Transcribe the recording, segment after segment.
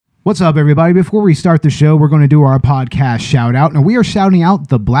What's up, everybody? Before we start the show, we're going to do our podcast shout out. Now, we are shouting out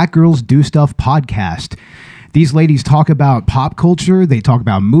the Black Girls Do Stuff podcast. These ladies talk about pop culture, they talk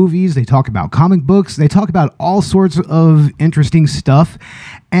about movies, they talk about comic books, they talk about all sorts of interesting stuff,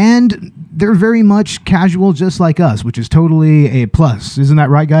 and they're very much casual just like us, which is totally a plus. Isn't that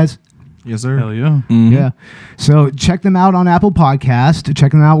right, guys? Yes, sir. Hell yeah. Mm-hmm. Yeah. So check them out on Apple Podcast,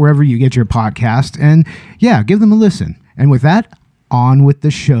 check them out wherever you get your podcast, and yeah, give them a listen. And with that, on with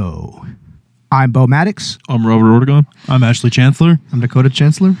the show. I'm Bo Maddox. I'm Robert Ortegon. I'm Ashley Chancellor. I'm Dakota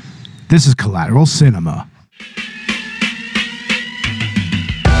Chancellor. This is Collateral Cinema.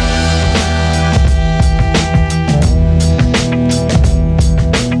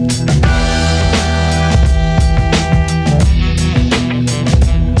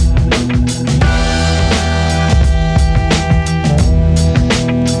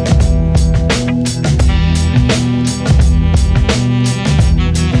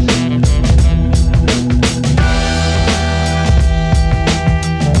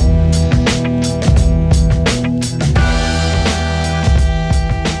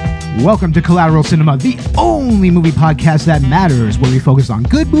 Welcome to Collateral Cinema, the only movie podcast that matters, where we focus on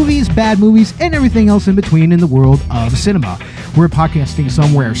good movies, bad movies, and everything else in between in the world of cinema. We're podcasting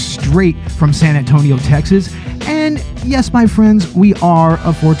somewhere straight from San Antonio, Texas, and yes, my friends, we are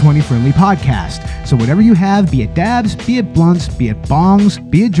a 420-friendly podcast. So whatever you have, be it dabs, be it blunts, be it bongs,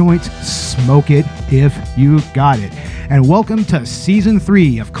 be it joints, smoke it if you got it. And welcome to Season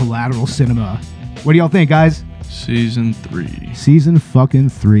 3 of Collateral Cinema. What do y'all think, guys? Season 3. Season fucking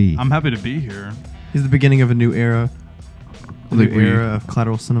 3. I'm happy to be here. He's the beginning of a new era. A think new era of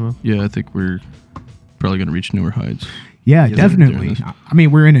collateral cinema. Yeah, I think we're probably going to reach newer heights. Yeah, Yes, definitely. sir. I mean,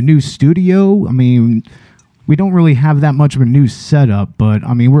 we're in a new studio. I mean, we don't really have that much of a new setup, but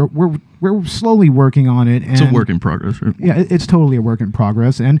I mean, we're slowly working on it. And It's a work in progress, right? Yeah, it's totally a work in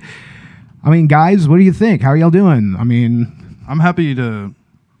progress. And I mean, guys, what do you think? How are y'all doing? I mean, I'm happy to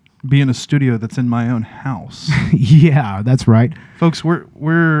be in a studio that's in my own house. yeah, that's right. Folks,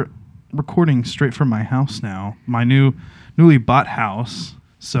 we're recording straight from my house now. My newly bought house.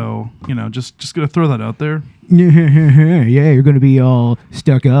 So, just going to throw that out there. Yeah, you're going to be all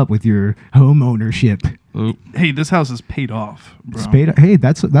stuck up with your home ownership. Oh, Hey, this house is paid off, bro. Hey,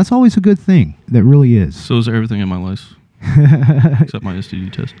 that's always a good thing. That really is. so is everything in my life, except my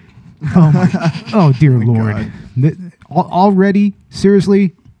STD test. Oh dear Lord. Already?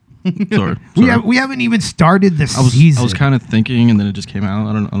 Seriously? Sorry. We haven't even started the season. I was kind of thinking, and then it just came out.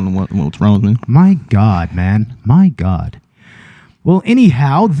 I don't know what's wrong with me. My God, man. My God. Well,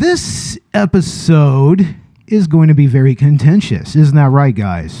 anyhow, this episode is going to be very contentious. Isn't that right,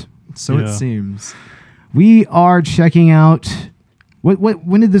 guys? So Yeah. it seems. We are checking out...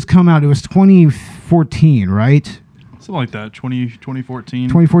 When did this come out? It was 2014, right? Something like that. 2014.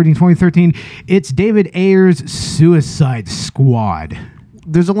 2014, 2013. It's David Ayer's Suicide Squad.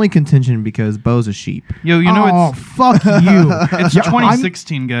 There's only contention because Bo's a sheep. Yo, it's fuck you. it's Yeah,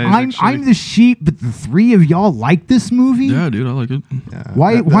 2016, guys. I'm actually. the sheep, but the three of y'all like this movie? Yeah, dude, I like it. Yeah,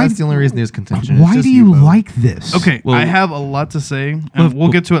 Why- That's the only reason there's contention. It's Why just do you Bo. like this? Okay, Well, I have a lot to say, and have we'll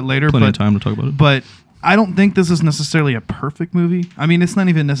get to it later. Plenty But of time to talk about it. But I don't think this is necessarily a perfect movie. I mean, it's not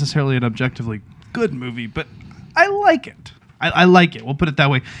even necessarily an objectively good movie, but I like it. I like it. We'll put it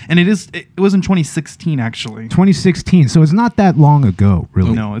that way. And it was in 2016, actually. 2016, so it's not that long ago,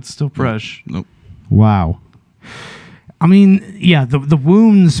 really. No, it's still fresh. Nope. Wow. I mean, yeah, the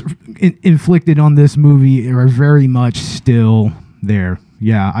wounds inflicted on this movie are very much still there.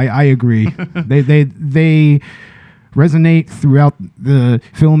 Yeah, I agree. they resonate throughout the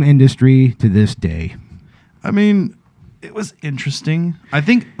film industry to this day. I mean, it was interesting. I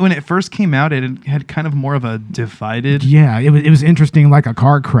think when it first came out, it had kind of more of a divided. Yeah, it was interesting, like a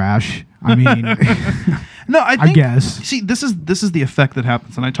car crash. I mean, No, I think, guess. See, this is the effect that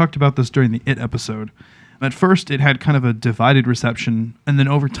happens, and I talked about this during the It episode. At first, it had kind of a divided reception, and then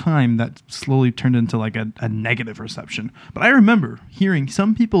over time, that slowly turned into like a negative reception. But I remember hearing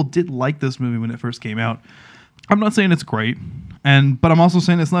some people did like this movie when it first came out. I'm not saying it's great, but I'm also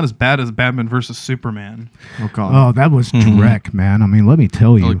saying it's not as bad as Batman versus Superman. Oh, God. Oh, that was Drek, man. I mean, let me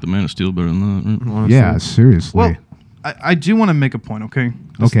tell I you. like the Man of Steel better than that. Right? Honestly. Yeah, seriously. Well, I do want to make a point, okay?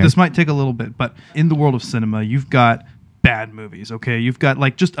 Okay. This might take a little bit, but in the world of cinema, you've got bad movies, okay? You've got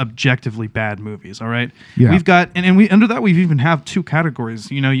like just objectively bad movies, all right? Yeah. We've got, and we under that, we've even have two categories.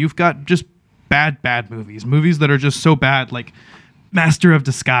 You've got just bad movies that are just so bad, like Master of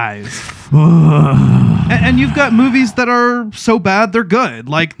Disguise. and you've got movies that are so bad they're good,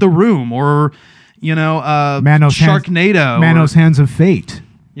 like The Room or Manos Sharknado. Manos Hands of Fate.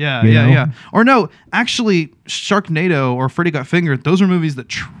 Yeah, You yeah, know? yeah. Or no, actually, Sharknado or Freddy Got Fingered, those are movies that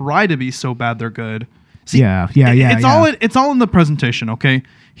try to be so bad they're good. See, Yeah. It's all in the presentation, okay?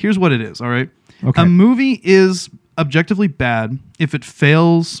 Here's what it is, all right? Okay. A movie is objectively bad if it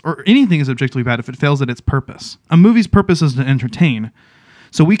fails, or anything is objectively bad if it fails at its purpose. A movie's purpose is to entertain.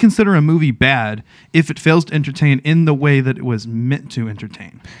 So we consider a movie bad if it fails to entertain in the way that it was meant to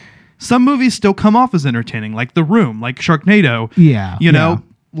entertain. Some movies still come off as entertaining, like The Room, like Sharknado. Yeah, You know,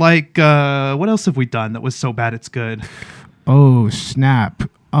 like what else have we done that was so bad it's good? Oh, snap.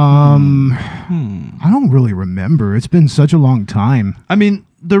 I don't really remember. It's been such a long time. I mean,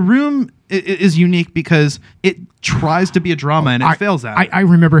 The Room is unique because it tries to be a drama and it fails at it. I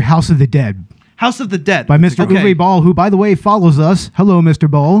remember House of the Dead House of the Dead by Mr. Uwe Ball, who, by the way, follows us. Hello, Mr.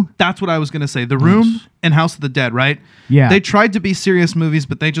 Ball. That's what I was going to say. The Room and House of the Dead, right? Yeah. They tried to be serious movies,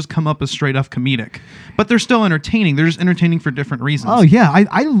 but they just come up as straight up comedic. But they're still entertaining. They're just entertaining for different reasons. Oh, yeah.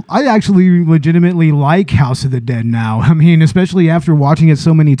 I actually legitimately like House of the Dead now. I mean, especially after watching it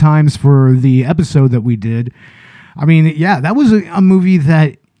so many times for the episode that we did. I mean, yeah, that was a movie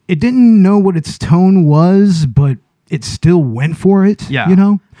that it didn't know what its tone was, but it still went for it. Yeah. You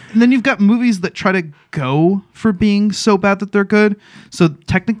know? And then you've got movies that try to go for being so bad that they're good. So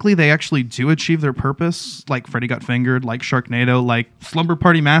technically they actually do achieve their purpose, like Freddy Got Fingered, like Sharknado, like Slumber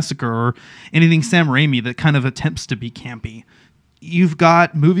Party Massacre, or anything Sam Raimi that kind of attempts to be campy. You've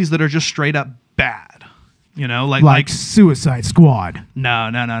got movies that are just straight up bad. You know, Like Suicide Squad. No.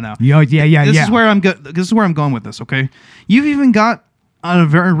 Yeah. This is where This is where I'm going with this. Okay, you've even got on a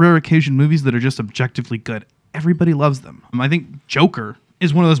very rare occasion movies that are just objectively good. Everybody loves them. I think Joker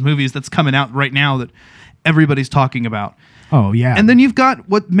is one of those movies that's coming out right now that everybody's talking about. Oh, yeah. And then you've got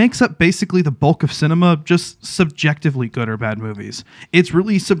what makes up basically the bulk of cinema, just subjectively good or bad movies. It's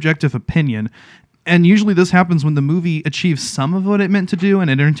really subjective opinion. And usually this happens when the movie achieves some of what it meant to do and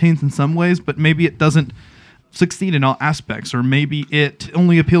it entertains in some ways, but maybe it doesn't succeed in all aspects, or maybe it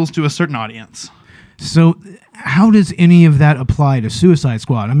only appeals to a certain audience. So how does any of that apply to Suicide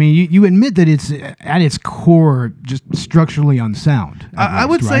Squad? I mean, you admit that it's at its core just structurally unsound. I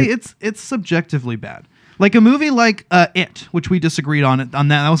would say it's subjectively bad. Like a movie like It, which we disagreed on that.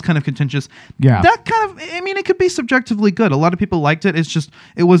 That was kind of contentious. Yeah. That kind of, I mean, it could be subjectively good. A lot of people liked it. It's just,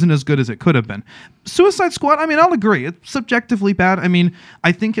 it wasn't as good as it could have been. Suicide Squad, I mean, I'll agree. It's subjectively bad. I mean,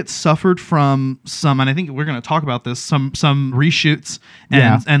 I think it suffered from some, and I think we're going to talk about this, some reshoots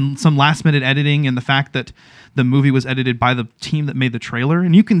and some last minute editing, and the fact that the movie was edited by the team that made the trailer.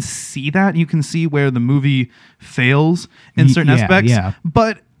 And you can see that. You can see where the movie fails in certain aspects. Yeah.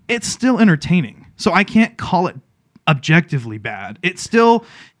 But it's still entertaining. So I can't call it objectively bad. It still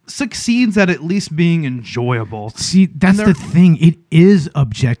succeeds at least being enjoyable. See, that's the thing. It is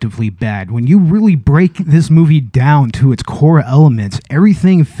objectively bad. When you really break this movie down to its core elements,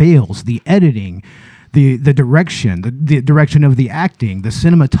 everything fails. The editing, the direction, the direction of the acting, the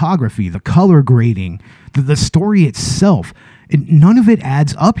cinematography, the color grading, the story itself. None of it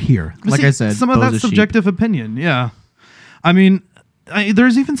adds up here. Like I said, some of Bo's that's a sheep. subjective opinion. Yeah. I mean,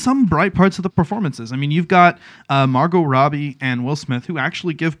 there's even some bright parts of the performances. I mean, you've got Margot Robbie and Will Smith who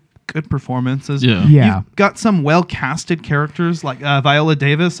actually give good performances. Yeah. You've got some well-casted characters like Viola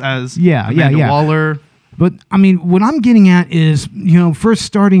Davis as Amanda Waller. But, I mean, what I'm getting at is, first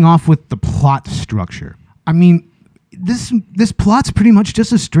starting off with the plot structure. I mean, this plot's pretty much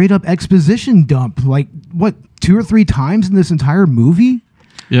just a straight-up exposition dump. Like, what, 2 or 3 times in this entire movie?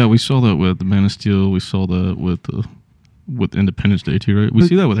 Yeah, we saw that with The Man of Steel. We saw that with Independence Day too, right? We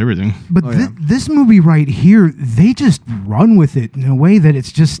see that with everything. But this movie right here, they just run with it in a way that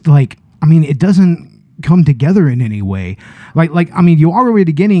it's just like, I mean, it doesn't come together in any way. Like I mean, you are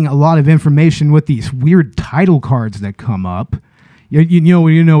already getting a lot of information with these weird title cards that come up. You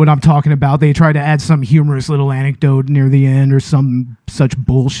know what I'm talking about. They try to add some humorous little anecdote near the end or some such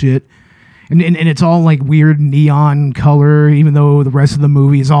bullshit. And it's all like weird neon color, even though the rest of the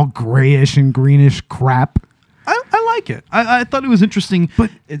movie is all grayish and greenish crap. I like it. I thought it was interesting. But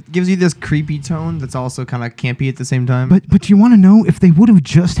It gives you this creepy tone that's also kind of campy at the same time. But you want to know, if they would have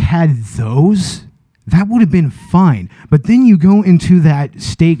just had those, that would have been fine. But then you go into that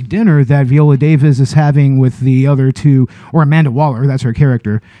steak dinner that Viola Davis is having with the other two, or Amanda Waller, that's her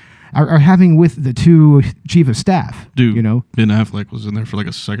character, are having with the two chief of staff. Dude, Ben Affleck was in there for like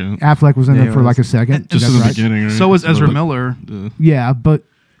a second. Affleck was in Yeah, there for he like a was. second. Just That's in the right. beginning. Right? So was Ezra But, Miller. Yeah, but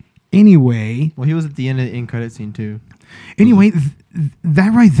anyway, well, he was at the end of the end credit scene too.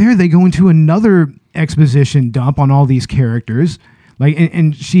 that right there, they go into another exposition dump on all these characters, like,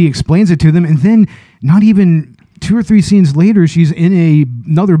 and she explains it to them, and then not even 2 or 3 scenes later, she's in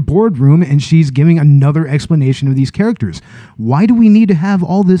another boardroom and she's giving another explanation of these characters. Why do we need to have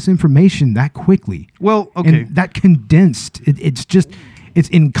all this information that quickly? Well, okay. And that condensed, it's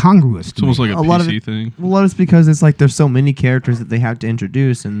incongruous. It's almost like a lot of PC it- thing. A lot is because it's like there's so many characters that they have to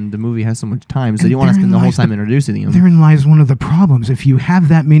introduce, and the movie has so much time, so you want to spend the whole time introducing them. Therein lies one of the problems. If you have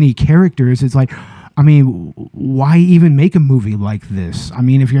that many characters, it's like, I mean, why even make a movie like this? I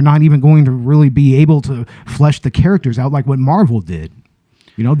mean, if you're not even going to really be able to flesh the characters out like what Marvel did.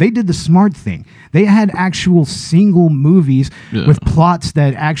 You know, they did the smart thing. They had actual single movies with plots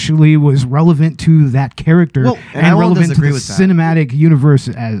that actually was relevant to that character and I won't relevant to disagree the with that. cinematic universe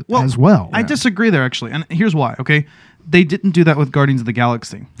as well. I disagree there, actually. And here's why, okay? They didn't do that with Guardians of the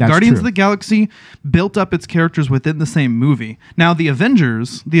Galaxy. That's Guardians true. of the Galaxy built up its characters within the same movie. Now, the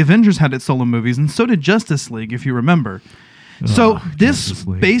Avengers had its solo movies, and so did Justice League, if you remember. So this Justice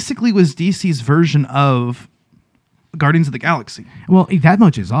League. basically was DC's version of Guardians of the Galaxy. Well, that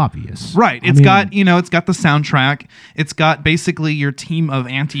much is obvious. Right. I It's mean, got the soundtrack. It's got basically your team of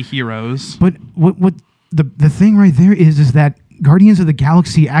anti-heroes. But what the thing right there is that Guardians of the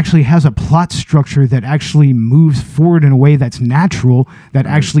Galaxy actually has a plot structure that actually moves forward in a way that's natural, that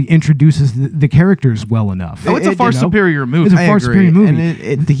actually introduces the characters well enough. Oh, it's a far superior movie. It's a I far agree. superior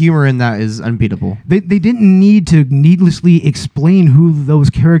movie. And the humor in that is unbeatable. They didn't need to needlessly explain who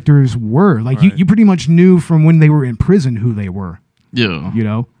those characters were. Like Right. you pretty much knew from when they were in prison who they were. Yeah. You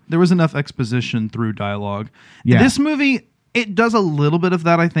know? There was enough exposition through dialogue. Yeah. This movie, it does a little bit of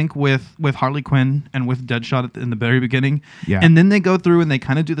that, I think, with Harley Quinn and with Deadshot in the very beginning. Yeah. And then they go through and they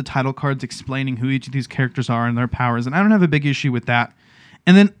kind of do the title cards explaining who each of these characters are and their powers. And I don't have a big issue with that.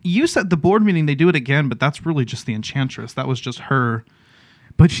 And then you said the board meeting, they do it again, but that's really just the Enchantress. That was just her.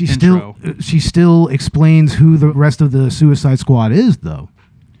 But she Intro. still explains who the rest of the Suicide Squad is, though.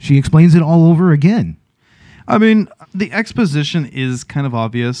 She explains it all over again. I mean, the exposition is kind of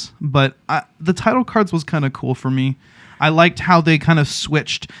obvious, but the title cards was kind of cool for me. I liked how they kind of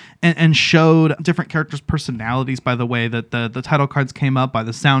switched and showed different characters' personalities by the way that the title cards came up, by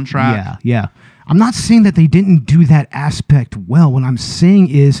the soundtrack. Yeah. I'm not saying that they didn't do that aspect well. What I'm saying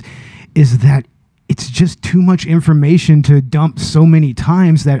is that it's just too much information to dump so many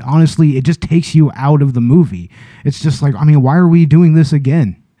times that honestly it just takes you out of the movie. It's just like, I mean, why are we doing this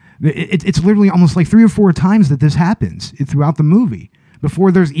again? It's literally almost like 3 or 4 times that this happens throughout the movie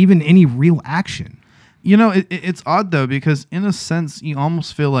before there's even any real action. You know, it's odd though, because in a sense you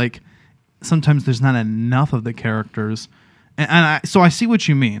almost feel like sometimes there's not enough of the characters. So I see what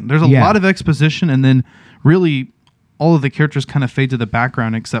you mean. There's a lot of exposition, and then really all of the characters kind of fade to the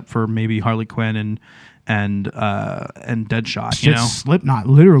background except for maybe Harley Quinn and Deadshot. It's You know, just Slipknot,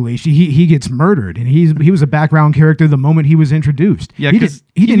 literally. He gets murdered, and he was a background character the moment he was introduced. yeah, he because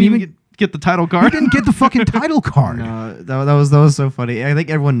didn't even get the title he card. didn't get the fucking title card. No, that was so funny. I think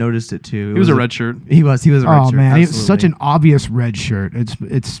everyone noticed it too. He was a red shirt. He was a red Oh shirt. man, it's such absolutely. an obvious red shirt.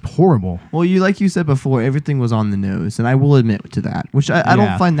 It's horrible. Well, like you said before, everything was on the nose, and I will admit to that. Which I Yeah.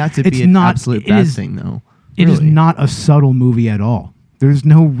 don't find that to It's be an not- absolute it bad is- thing, though. It is Really. not a subtle movie at all. There's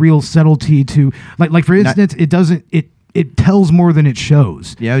no real subtlety to like for instance, it tells more than it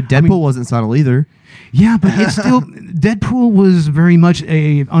shows. Yeah, Deadpool wasn't subtle either. Yeah, but it's still Deadpool was very much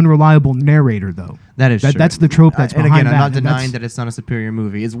a unreliable narrator though. That is true. That's the trope that's and behind again, I'm that, not and denying that's- that it's not a superior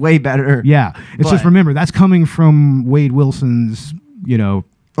movie. It's way better. Yeah, it's just But- remember that's coming from Wade Wilson's,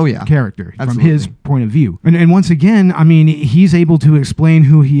 Oh yeah. character from Absolutely. his point of view. And once again, I mean, he's able to explain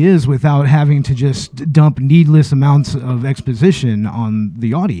who he is without having to just dump needless amounts of exposition on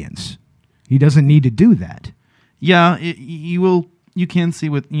the audience. He doesn't need to do that. Yeah, you can see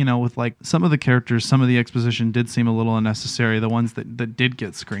with like some of the characters, some of the exposition did seem a little unnecessary, the ones that did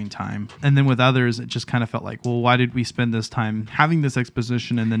get screen time. And then with others, it just kind of felt like, well, why did we spend this time having this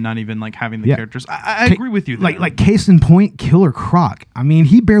exposition and then not even like having the Yeah. characters? I agree with you there. Like case in point, Killer Croc. I mean,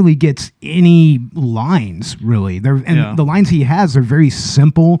 he barely gets any lines really. The lines he has are very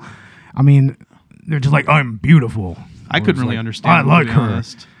simple. I mean, they're just like, I'm beautiful. I Or couldn't it's really like, understand. I like to be her.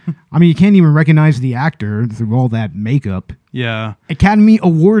 honest. I mean, you can't even recognize the actor through all that makeup. Yeah. Academy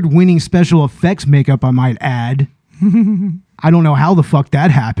Award-winning special effects makeup, I might add. I don't know how the fuck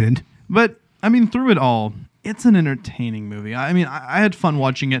that happened. But I mean, through it all, it's an entertaining movie. I mean, I had fun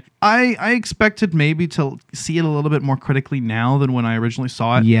watching it. I expected maybe to see it a little bit more critically now than when I originally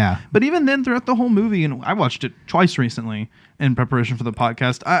saw it. Yeah. But even then, throughout the whole movie, and I watched it twice recently in preparation for the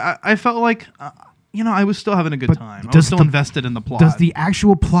podcast, I felt like, I was still having a good But time. I was does still the- invested in the plot. Does the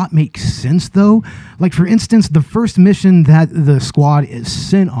actual plot make sense, though? Like, for instance, the first mission that the squad is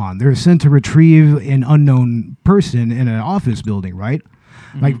sent on, they're sent to retrieve an unknown person in an office building, right?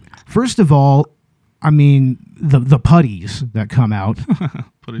 Like, first of all, I mean, the putties that come out.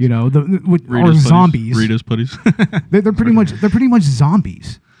 Putties. You know, or Rita's zombies. Rita's putties. They're pretty much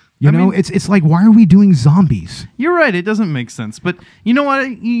zombies. You I know, mean- it's like, why are we doing zombies? You're right. It doesn't make sense. But you know what?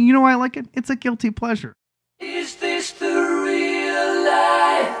 You know why I like it? It's a guilty pleasure. Is this the real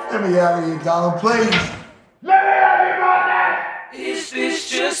life? Let me out of here, Donald, please. Is this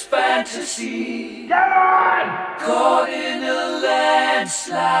just fantasy? Come on! Caught in a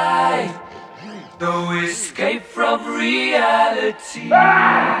landslide. No escape from reality.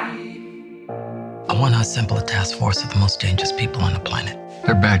 I want to assemble a task force of the most dangerous people on the planet.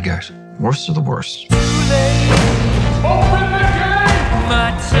 They're bad guys. Worst of the worst. My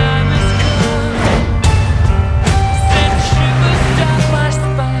time has come. Send shivers down my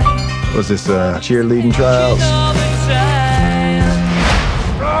spine. Was this cheerleading trials? All the time.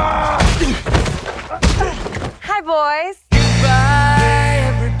 Hi, boys.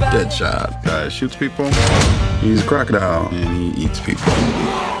 Goodbye, everybody. Deadshot. Guy shoots people. He's a crocodile and he eats people.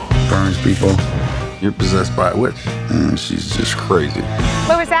 Burns people. You're possessed by a witch and she's just crazy.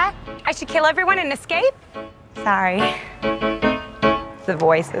 What was that? I should kill everyone and escape? Sorry. The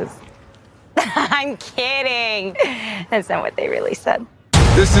voices. I'm kidding. That's not what they really said.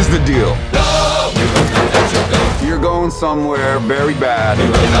 This is the deal. You're going somewhere very bad.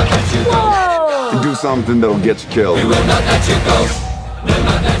 Whoa! To do something that'll get you killed.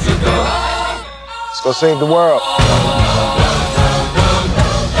 Let's go save the world.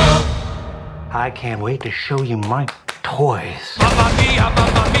 I can't wait to show you my toys.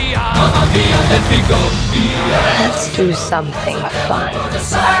 Let's do something fun.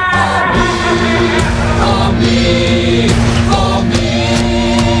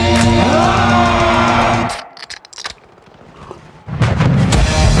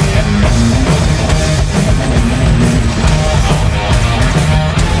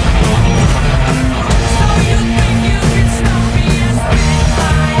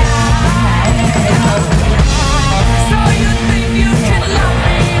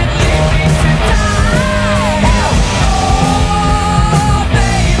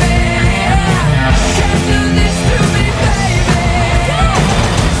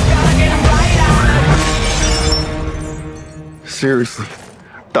 Seriously,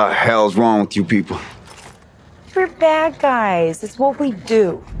 what the hell's wrong with you people? We're bad guys. It's what we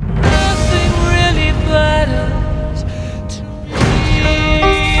do. Nothing really matters to me.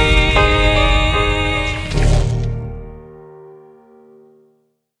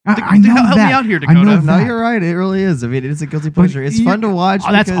 I know Help that. me out here, I know Dakota. No, that. you're right. It really is. I mean, it's a guilty pleasure. It's fun to watch.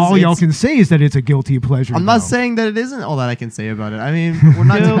 Oh, that's because all y'all it's- can say is that it's a guilty pleasure. I'm not though. saying that it isn't all that I can say about it. I mean, we're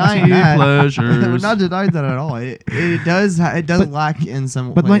not Guilty denying that. pleasures. We're not denying that at all. It does lack in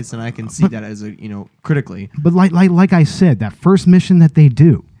some but ways, like- and I can see but- that as critically. But like I said, that first mission that they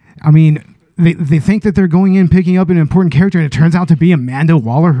do, I mean, they think that they're going in picking up an important character, and it turns out to be Amanda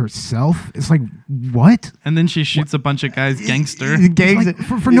Waller herself. It's like, what? And then she shoots a bunch of guys gangster. It's like,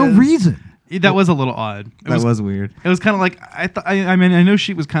 for no reason. That was a little odd. That was weird. It was kind of like I mean, I know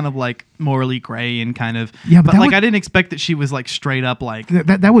she was kind of like morally gray and kind of. Yeah, but that like was- I didn't expect that she was like straight up like.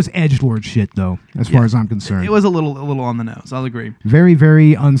 That was edgelord shit, though, as far as I'm concerned. It was a little on the nose. I'll agree. very,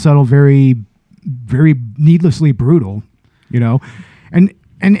 very unsubtle, very, very needlessly brutal, you know, and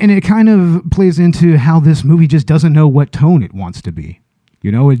it kind of plays into how this movie just doesn't know what tone it wants to be.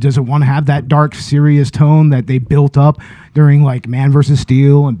 You know, it doesn't want to have that dark, serious tone that they built up during like Man vs.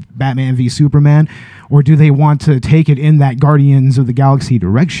 Steel and Batman v Superman, or do they want to take it in that Guardians of the Galaxy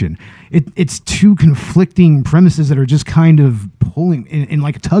direction? It's two conflicting premises that are just kind of pulling in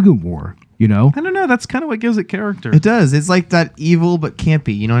like a tug of war. You know, I don't know. That's kind of what gives it character. It does. It's like that evil but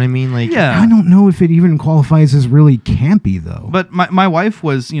campy. You know what I mean? Like, Yeah. I don't know if it even qualifies as really campy though. But my wife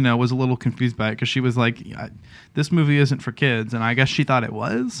was a little confused by it because she was like, "This movie isn't for kids," and I guess she thought it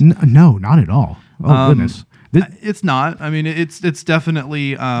was. No, not at all. Oh goodness. It's not. I mean, it's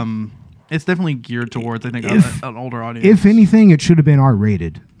definitely geared towards I think an older audience. If anything, it should have been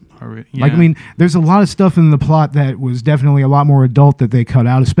R-rated. Like, I mean, there's a lot of stuff in the plot that was definitely a lot more adult that they cut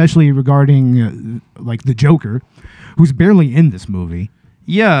out, especially regarding like the Joker, who's barely in this movie.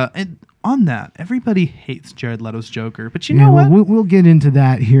 Yeah, and on that, everybody hates Jared Leto's Joker, but you know well, what? we'll get into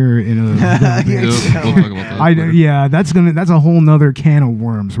that here in a little bit. Yeah, we'll talk about that. later. That's a whole nother can of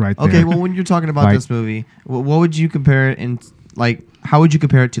worms right there. Okay, well, when you're talking about Like- this movie, what would you compare it in? Like, how would you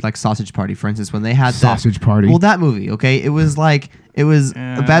compare it to like Sausage Party, for instance, when they had Sausage that, Party. Well, that movie, okay, it was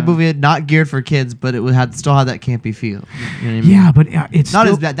a bad movie, not geared for kids, but it still had that campy feel. You know what I mean? Yeah, but it's not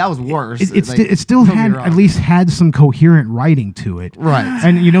still, as bad. That was worse. It still don't get had me wrong. at least had some coherent writing to it, Right.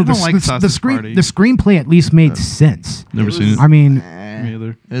 And you know the don't like Sausage Party. screenplay at least made sense. Never seen it. I mean, Me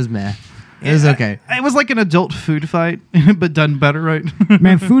either. It was meh. It was okay. It was like an adult food fight, but done better, right?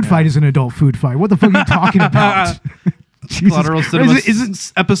 Man, Food Fight is an adult food fight. What the fuck are you talking about? Collateral Cinema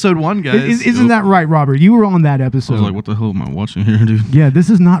isn't episode 1, guys. Isn't that right, Robert? You were on that episode. I was like, what the hell am I watching here, dude? Yeah, this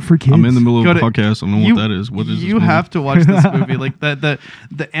is not for kids. I'm in the middle of Go a to- podcast. I don't know what that is. What is this You movie? have to watch this movie. Like the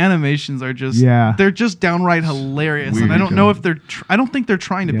animations are just they're just downright hilarious. Weird, and I don't know if they're I don't think they're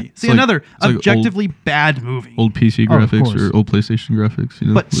trying to be. See, like- another it's like objectively bad movie. Old PC Oh, of graphics course. or old PlayStation graphics, you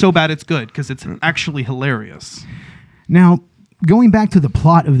know? But so bad it's good because it's actually hilarious. Now, going back to the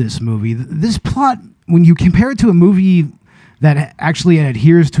plot of this movie, this plot, when you compare it to a movie that actually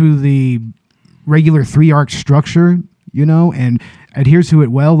adheres to the regular 3-arc structure, you know, and adheres to it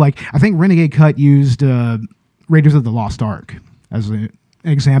well, like I think Renegade Cut used Raiders of the Lost Ark as an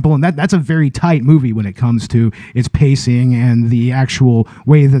example, and that's a very tight movie when it comes to its pacing and the actual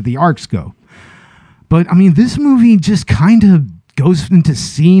way that the arcs go. But I mean, this movie just kind of goes into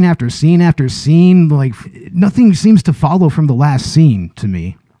scene after scene after scene. Like nothing seems to follow from the last scene to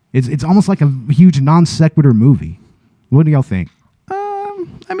me. It's almost like a huge non sequitur movie. What do y'all think?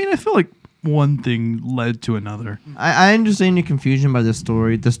 I mean, I feel like one thing led to another. I understand your confusion by the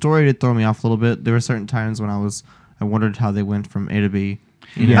story. The story did throw me off a little bit. There were certain times when I wondered how they went from A to B.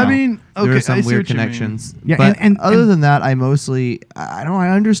 You know? I mean, there were okay, some I see weird what you mean. connections. Yeah, but and other than that, I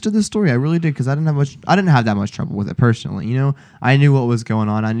understood the story. I really did because I didn't have that much trouble with it personally. You know, I knew what was going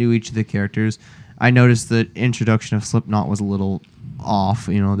on. I knew each of the characters. I noticed the introduction of Slipknot was a little off.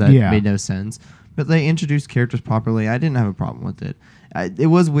 You know, that made no sense. But they introduced characters properly. I didn't have a problem with it. It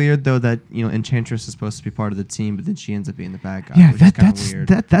was weird though that Enchantress is supposed to be part of the team, but then she ends up being the bad guy. Yeah, which is kinda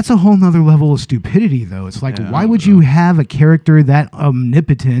weird. that's a whole nother level of stupidity, though. It's like, Yeah, why would you have a character that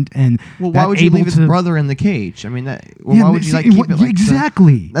omnipotent and Well, why that would you able leave his to- brother in the cage? I mean, Yeah, why would you see, keep it like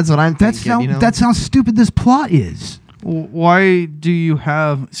exactly? That's what I'm thinking. That's how stupid this plot is. Why do you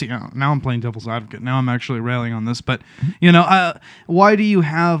have... See, now I'm playing devil's advocate. Now I'm actually railing on this. But, why do you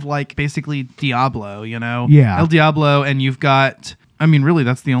have, like, basically Diablo, Yeah. El Diablo, and you've got... I mean, really,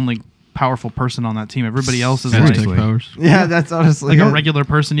 that's the only powerful person on that team. Everybody else is Aztec like... powers. Yeah, that's honestly... Like a regular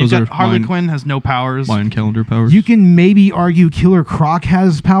person. You've Those got are Harley mine. Quinn has no powers. Mayan calendar powers. You can maybe argue Killer Croc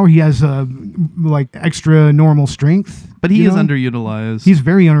has power. He has like extra normal strength, But he you is know? underutilized. He's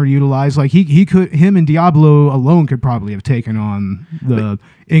very underutilized. Like him and Diablo alone could probably have taken on the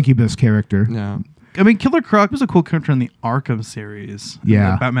Incubus character. Yeah. I mean, Killer Croc was a cool character in the Arkham series. in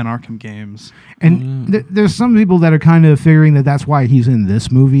Yeah. the Batman Arkham games. And there's some people that are kind of figuring that that's why he's in this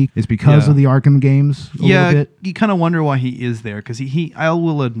movie. It's because Yeah. of the Arkham games. A little bit. You kind of wonder why he is there because I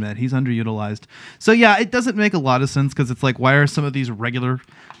will admit he's underutilized. So yeah, it doesn't make a lot of sense because it's like, why are some of these regular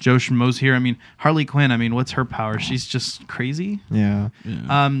Joe Schmoes here? I mean, Harley Quinn. I mean, what's her power? She's just crazy. Yeah.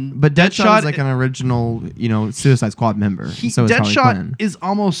 But Deadshot is like an original, Suicide Squad member. So is Harley Deadshot Quinn. is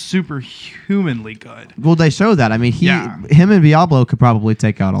almost superhumanly good. Well, they show that. I mean, Yeah. him and Diablo could probably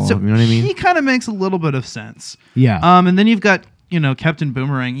take out all of them. You know what I mean? He kind of makes a little bit of sense. Yeah. And then you've got Captain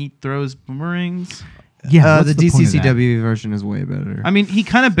Boomerang. He throws boomerangs. Yeah. The what's point of that? DCCW version is way better. I mean, he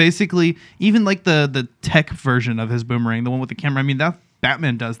kind of basically, even like the tech version of his boomerang, the one with the camera. I mean, that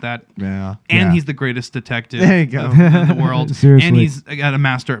Batman does that. Yeah. And Yeah. he's the greatest detective There you go. in the world. Seriously. And he's got a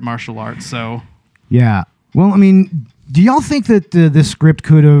master at martial arts. So Yeah. Well, I mean, do y'all think that this script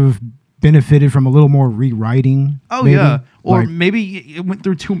could have benefited from a little more rewriting? Oh maybe? yeah, or Like- maybe it went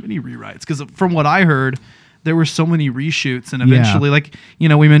through too many rewrites because from what I heard, there were so many reshoots, and Yeah. eventually,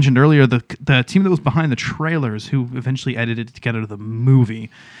 we mentioned earlier, the team that was behind the trailers who eventually edited it together to the movie,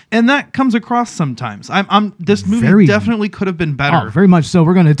 and that comes across sometimes. This movie Very- definitely could have been better. Oh, very much so.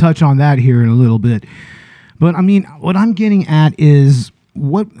 We're going to touch on that here in a little bit. But I mean, what I'm getting at is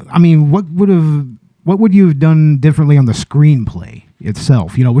what would you have done differently on the screenplay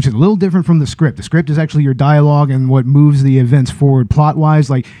itself, which is a little different from the script. The script is actually your dialogue and what moves the events forward plot-wise.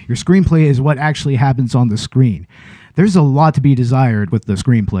 Like, your screenplay is what actually happens on the screen. There's a lot to be desired with the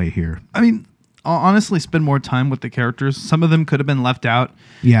screenplay here. I mean, honestly, spend more time with the characters. Some of them could have been left out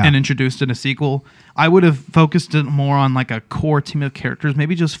and introduced in a sequel. I would have focused it more on like a core team of characters,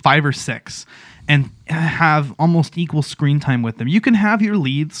 maybe just 5 or 6, and have almost equal screen time with them. You can have your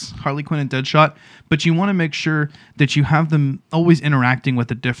leads, Harley Quinn and Deadshot, but you want to make sure that you have them always interacting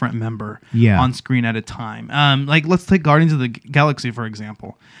with a different member on screen at a time. Like, let's take Guardians of the Galaxy, for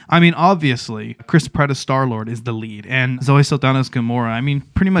example. I mean, obviously, Chris Pratt as Star-Lord is the lead, and Zoe Saldana as Gamora, I mean,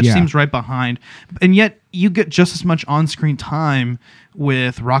 pretty much seems right behind. And yet, you get just as much on-screen time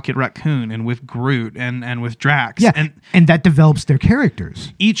with Rocket Raccoon and with Groot and with Drax. Yeah, and that develops their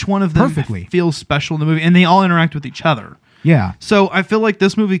characters. Each one of them Perfectly. feels special in the movie, and they all interact with each other. Yeah. So I feel like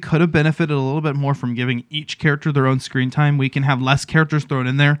this movie could have benefited a little bit more from giving each character their own screen time. We can have less characters thrown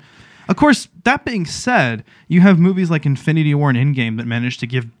in there. Of course, that being said, you have movies like Infinity War and Endgame that managed to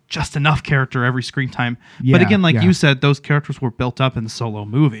give just enough character every screen time. Yeah, but again, like yeah. you said, those characters were built up in solo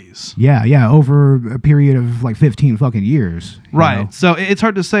movies. Yeah, over a period of like 15 fucking years. you Right. know? So it's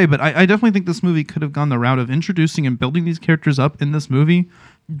hard to say, but I definitely think this movie could have gone the route of introducing and building these characters up in this movie.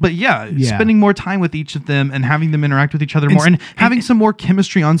 But yeah, spending more time with each of them and having them interact with each other more and having some more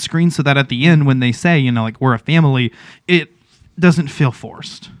chemistry on screen so that at the end, when they say, like, we're a family, it doesn't feel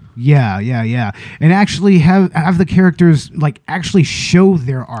forced. Yeah. And actually have the characters like actually show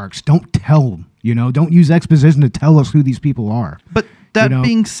their arcs. Don't tell them, don't use exposition to tell us who these people are. But that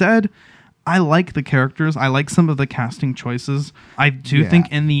being said, I like the characters. I like some of the casting choices. I do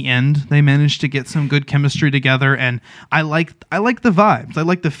think in the end they managed to get some good chemistry together, and I like the vibes. I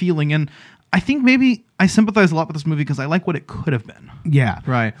like the feeling, and I think maybe I sympathize a lot with this movie because I like what it could have been. Yeah.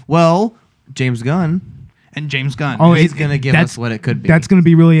 Right. Well, James Gunn. And James Gunn. Oh, he's going to give us what it could be. That's going to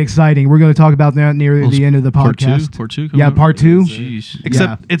be really exciting. We're going to talk about that near the end of the podcast. Part two? Yeah, part 2. Jeez.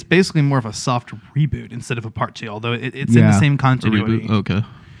 Except it's basically more of a soft reboot instead of a part 2, although it's in the same continuity. Okay.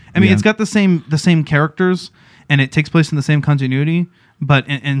 I mean, it's got the same characters, and it takes place in the same continuity, but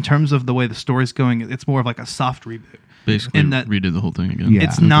in terms of the way the story's going, it's more of like a soft reboot. Basically, in that redid the whole thing again. Yeah.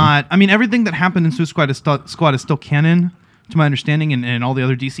 It's not. I mean, everything that happened in Suicide Squad is still canon, to my understanding, and all the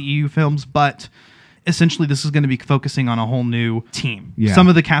other DCEU films, but essentially this is going to be focusing on a whole new team. Yeah. Some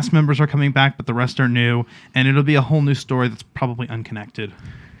of the cast members are coming back, but the rest are new, and it'll be a whole new story that's probably unconnected.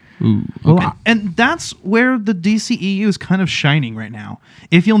 Ooh, Well, okay. And that's where the DCEU is kind of shining right now.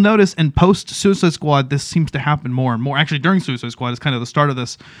 If you'll notice, in post-Suicide Squad, this seems to happen more and more. Actually, during Suicide Squad is kind of the start of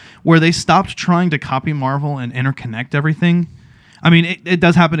this, where they stopped trying to copy Marvel and interconnect everything. I mean, it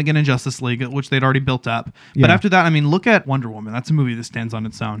does happen again in Justice League, which they'd already built up. But Yeah. after that, I mean, look at Wonder Woman. That's a movie that stands on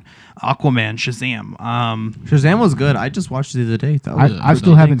its own. Aquaman, Shazam. Shazam was good. I just watched it the other day. I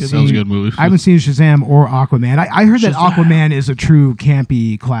still haven't seen. That was a good movie. I haven't seen Shazam or Aquaman. I heard that Aquaman is a true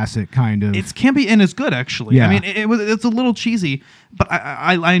campy classic kind of. It's campy and it's good, actually. Yeah. I mean, it's a little cheesy, but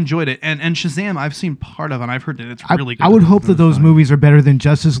I enjoyed it. And Shazam, I've seen part of, and I've heard that it's really good. I would hope that those movies are better than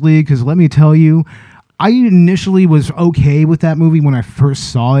Justice League, because let me tell you, I initially was okay with that movie when I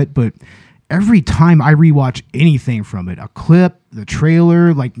first saw it, but every time I rewatch anything from it, a clip, the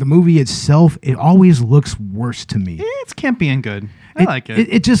trailer, like the movie itself, it always looks worse to me. It's campy and good. I like it.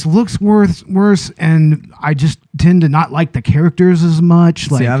 It just looks worse, and I just tend to not like the characters as much.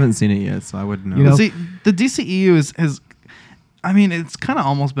 See, I haven't seen it yet, so I wouldn't know. See, the DCEU has I mean, it's kind of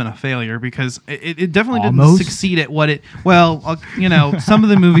almost been a failure because it definitely didn't succeed at what it. Well, some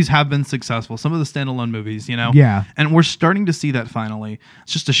of the movies have been successful. Some of the standalone movies, Yeah. and we're starting to see that finally.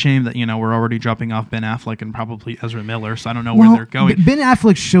 It's just a shame that we're already dropping off Ben Affleck and probably Ezra Miller. So I don't know where they're going. Ben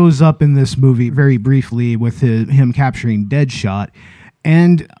Affleck shows up in this movie very briefly with him capturing Deadshot,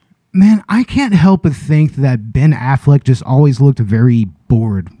 and man, I can't help but think that Ben Affleck just always looked very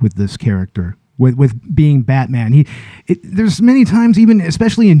bored with this character. With being Batman, there's many times, even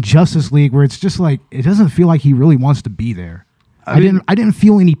especially in Justice League, where it's just like it doesn't feel like he really wants to be there. I didn't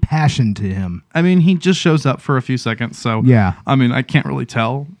feel any passion to him. I mean, he just shows up for a few seconds, so yeah. I mean, I can't really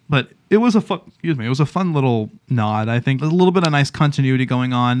tell, but it was a fun little nod. I think a little bit of nice continuity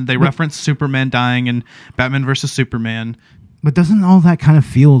going on. They reference Superman dying in Batman versus Superman, but doesn't all that kind of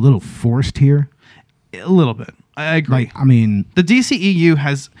feel a little forced here? A little bit. I agree. Like, I mean, the DCEU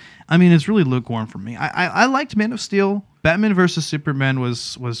has. I mean, it's really lukewarm for me. I liked Man of Steel. Batman versus Superman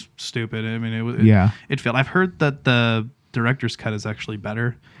was stupid. I mean, it failed. I've heard that the director's cut is actually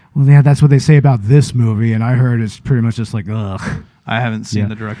better. Well, yeah, that's what they say about this movie, and I heard it's pretty much just like, ugh. I haven't seen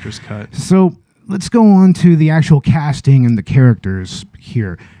the director's cut. So let's go on to the actual casting and the characters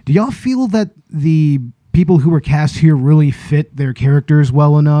here. Do y'all feel that the people who were cast here really fit their characters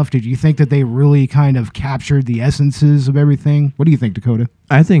well enough? Did you think that they really kind of captured the essences of everything? What do you think, Dakota?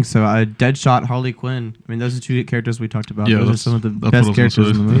 I think so. Deadshot, Harley Quinn. I mean, those are two characters we talked about. Yeah, those are some of the best characters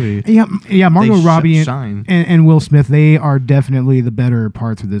in the movie. Yeah, Margot Robbie shine. and Will Smith, they are definitely the better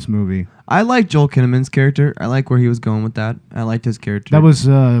parts of this movie. I like Joel Kinnaman's character. I like where he was going with that. I liked his character. That was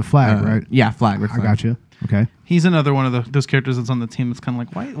Flag, right? Yeah, Flag. I got you. Okay. He's another one of those characters that's on the team that's kind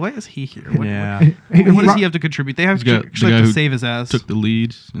of like, why is he here? What does he have to contribute? They have to save his ass. Took the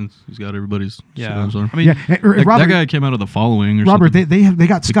lead, and he's got everybody's shit on his arm. I mean, that guy came out of The Following. Or Robert, something. they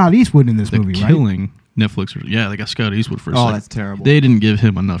got Scott Eastwood in this movie, right? Killing Netflix. Yeah, they got Scott Eastwood for a second. That's terrible. They didn't give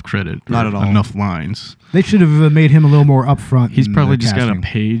him enough credit. Not at all. Enough lines. They should have made him a little more upfront. He's probably just casting. got a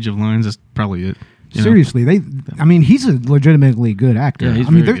page of lines. That's probably it. Seriously, he's a legitimately good actor. Yeah, he's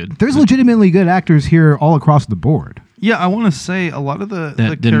very good. There's legitimately good actors here all across the board. Yeah, I want to say a lot of the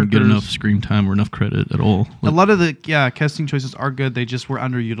That didn't get enough screen time or enough credit at all. A lot of the casting choices are good. They just were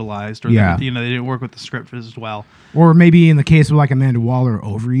underutilized, or they didn't work with the script as well. Or maybe in the case of like Amanda Waller,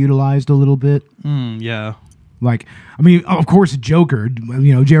 overutilized a little bit. Yeah. Like, I mean, of course, Joker.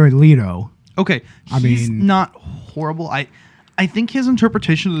 Jared Leto. Okay, he's not horrible. I think his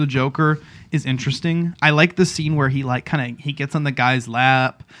interpretation of the Joker is interesting. I like the scene where he he gets on the guy's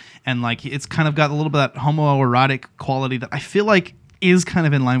lap, and like it's kind of got a little bit of that homoerotic quality that I feel like is kind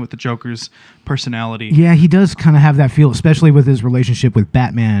of in line with the Joker's personality. Yeah, he does kind of have that feel, especially with his relationship with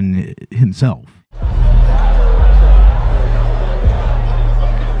Batman himself.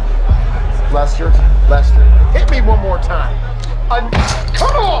 Lester, hit me one more time.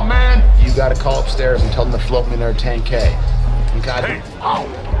 Come on, man. You got to call upstairs and tell them to float me their 10K. Okay.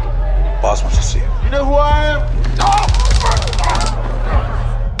 Boss wants to see you. You know who I am?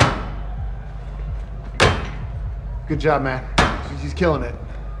 Good job, man. She's killing it.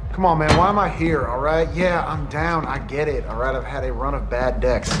 Come on, man. Why am I here? All right. Yeah, I'm down. I get it. All right. I've had a run of bad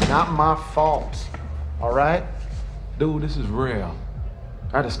decks. Not my fault. All right. Dude, this is real.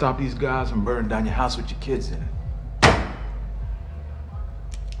 I had to stop these guys from burning down your house with your kids in it.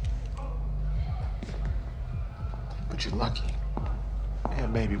 But you're lucky. Yeah,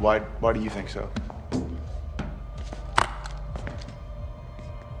 maybe. Why do you think so?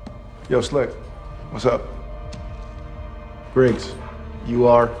 Yo, Slick. What's up? Griggs, you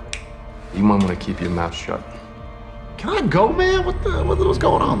are? You might want to keep your mouth shut. Can I go, man? What's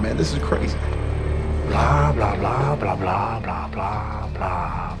going on, man? This is crazy. Blah, blah, blah, blah, blah, blah, blah,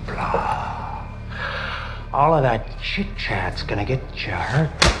 blah, blah. All of that chit-chat's gonna get you hurt.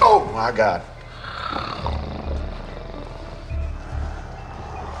 Oh, my God.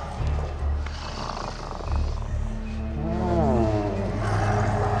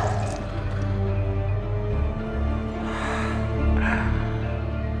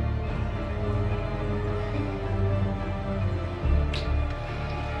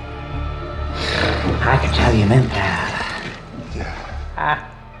 I could tell you meant that. Yeah.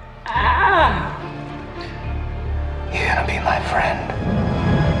 You're gonna be my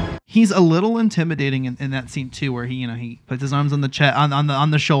friend. He's a little intimidating in that scene too, where he puts his arms on the chest,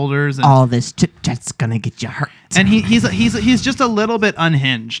 on the shoulders. And, all this chit chat's gonna get you hurt. And he's just a little bit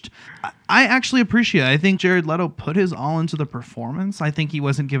unhinged. I actually appreciate it. I think Jared Leto put his all into the performance. I think he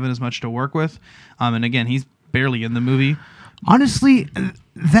wasn't given as much to work with. And again, he's barely in the movie. Honestly,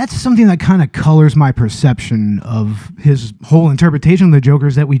 that's something that kind of colors my perception of his whole interpretation of the Joker,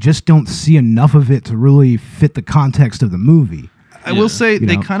 is that we just don't see enough of it to really fit the context of the movie. I will say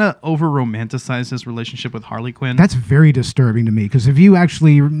they kind of over-romanticize his relationship with Harley Quinn. That's very disturbing to me, because if you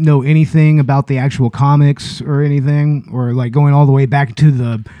actually know anything about the actual comics or anything, or like going all the way back to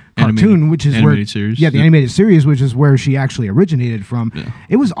the cartoon, which is where series. the animated series, which is where she actually originated from,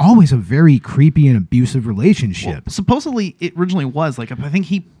 it was always a very creepy and abusive relationship. Well, supposedly it originally was like, I think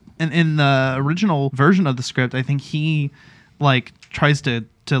he in the original version of the script, I think he like tries to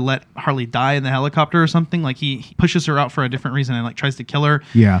let Harley die in the helicopter or something. Like he pushes her out for a different reason and like tries to kill her.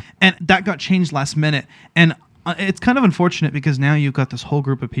 Yeah. And that got changed last minute. And it's kind of unfortunate, because now you've got this whole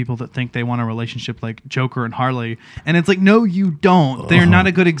group of people that think they want a relationship like Joker and Harley. And it's like, no, you don't. They're not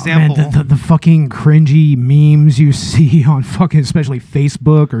a good example. Man, the fucking cringy memes you see on fucking, especially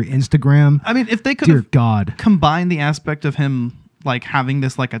Facebook or Instagram. I mean, if they could Dear God. combine the aspect of him like having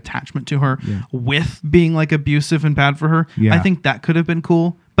this like attachment to her with being like abusive and bad for her, I think that could have been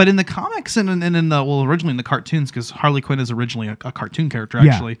cool. But in the comics and in the, well, originally in the cartoons, because Harley Quinn is originally a cartoon character,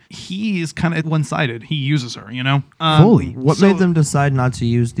 actually, he's kind of one-sided. He uses her, you know? Fully. What made them decide not to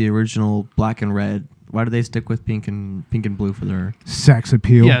use the original black and red? Why do they stick with pink and blue for their sex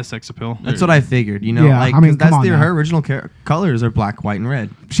appeal? Yeah, sex appeal. That's what I figured. You know, Yeah, like I mean, that's come on now. her original colors are black, white, and red.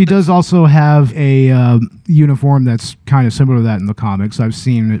 She does also have a uniform that's kind of similar to that in the comics. I've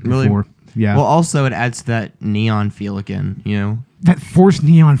seen it before. Yeah. Well, also it adds to that neon feel again. You know, that forced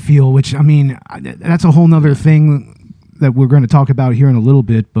neon feel, which I mean, that's a whole nother thing that we're going to talk about here in a little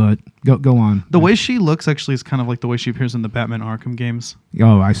bit. But go on. The way she looks actually is kind of like the way she appears in the Batman Arkham games.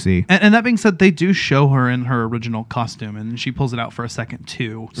 Oh, I see. And that being said, they do show her in her original costume, and she pulls it out for a second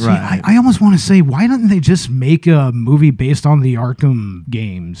too. See, I almost want to say, why don't they just make a movie based on the Arkham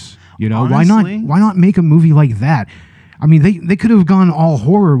games? You know, Honestly? why not make a movie like that? I mean, they could have gone all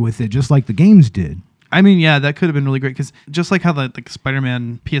horror with it, just like the games did. I mean, yeah, that could have been really great because just like how the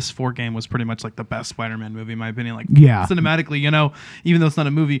Spider-Man PS4 game was pretty much like the best Spider-Man movie in my opinion. Like, Yeah. cinematically, even though it's not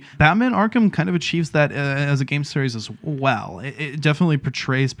a movie, Batman Arkham kind of achieves that as a game series as well. It definitely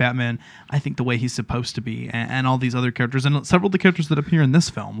portrays Batman, I think, the way he's supposed to be, and all these other characters, and several of the characters that appear in this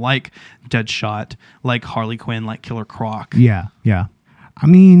film, like Deadshot, like Harley Quinn, like Killer Croc. Yeah. I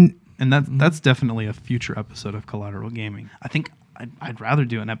mean, And that's definitely a future episode of Collateral Gaming. I think I'd rather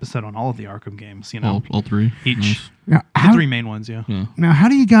do an episode on all of the Arkham games, all three each. Nice. Now, The three main ones, yeah. Now, how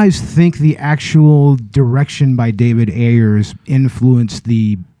do you guys think the actual direction by David Ayers influenced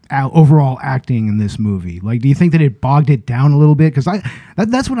the overall acting in this movie? Like, do you think that it bogged it down a little bit? Because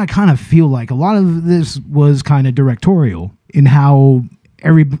that's what I kind of feel like. A lot of this was kind of directorial in how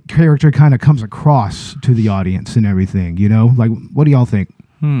every character kind of comes across to the audience and everything, Like, what do y'all think?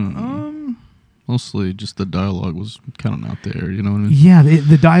 Mostly just the dialogue was kind of not there, you know what I mean? Yeah,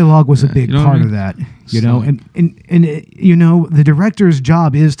 the dialogue was a big you know what part I mean? of that, So- and the director's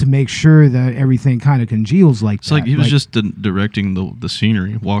job is to make sure that everything kind of congeals like It's that. like he was just directing the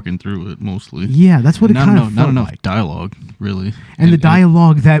scenery, walking through it mostly. Yeah, that's what it kind of not felt enough like. dialogue, really. And the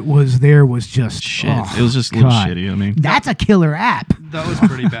dialogue that was there was just shit. oh, It was just a little God. shitty. I mean, That's a killer app. That was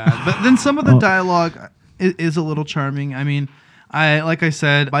pretty bad. But then some of the dialogue is a little charming. I mean, like I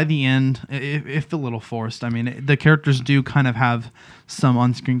said, by the end, it felt a little forced. I mean, the characters do kind of have some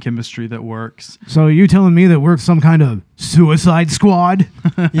on-screen chemistry that works. So you telling me that we're some kind of Suicide Squad?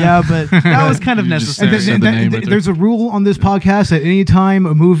 Yeah, but that was kind of You just necessary. said the name right there. There's a rule on this podcast that any time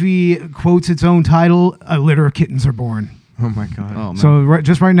a movie quotes its own title, a litter of kittens are born. Oh my god. oh man. So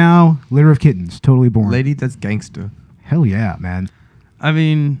just right now, litter of kittens, totally born. Lady, that's gangster. Hell yeah, man. I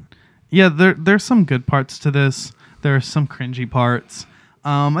mean, yeah, there's some good parts to this. There are some cringy parts.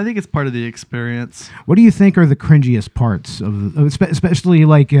 I think it's part of the experience. What do you think are the cringiest parts especially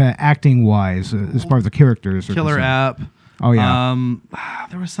like acting wise, as far as the characters are Killer concerned? App. Oh yeah.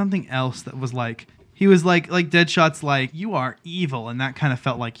 There was something else that was like he was like Deadshot's like you are evil, and that kind of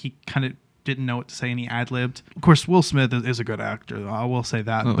felt like he kind of didn't know what to say and he ad-libbed. Of course, Will Smith is a good actor. I will say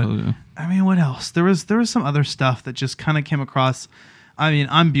that. Oh, but yeah. I mean, what else? There was some other stuff that just kind of came across. I mean,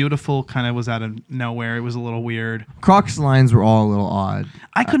 I'm Beautiful kind of was out of nowhere. It was a little weird. Croc's lines were all a little odd.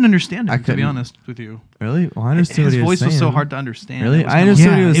 I couldn't understand him, I to be couldn't. honest with you. Really? Well, I understood His what he voice was so saying. hard to understand. Really? It was I kinda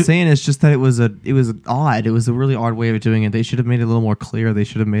understood like- what he was saying. It's just that it was odd. It was a really odd way of doing it. They should have made it a little more clear. They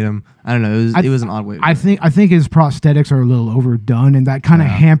should have made him. I don't know. It was an odd way. I think his prosthetics are a little overdone, and that kind of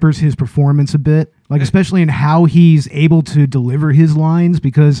hampers his performance a bit. Like especially in how he's able to deliver his lines,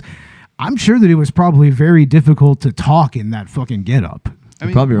 because I'm sure that it was probably very difficult to talk in that fucking getup. I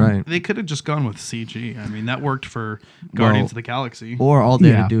mean, probably right. They could have just gone with CG. I mean, that worked for Guardians of the Galaxy. Or all they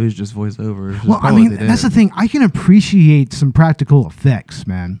Yeah. had to do is just voice over. Well, I mean, that's the thing. I can appreciate some practical effects,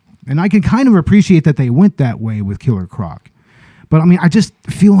 man. And I can kind of appreciate that they went that way with Killer Croc. But I mean, I just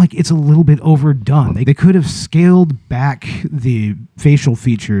feel like it's a little bit overdone. They could have scaled back the facial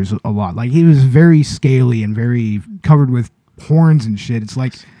features a lot. Like, he was very scaly and very covered with horns and shit. It's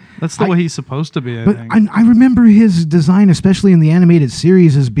like... That's the way he's supposed to be, I But think. I remember his design, especially in the animated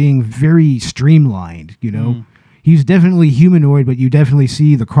series, as being very streamlined, He's definitely humanoid, but you definitely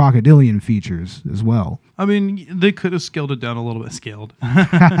see the crocodilian features as well. I mean, they could have scaled it down a little bit. Scaled. Oh,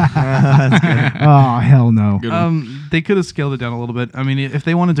 hell no. They could have scaled it down a little bit. I mean, if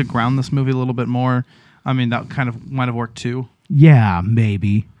they wanted to ground this movie a little bit more, I mean, that kind of might have worked too. Yeah,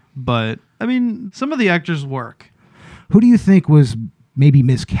 maybe. But, I mean, some of the actors work. Who do you think was maybe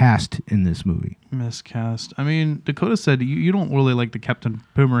miscast in this movie? Miscast. I mean, Dakota said you don't really like the Captain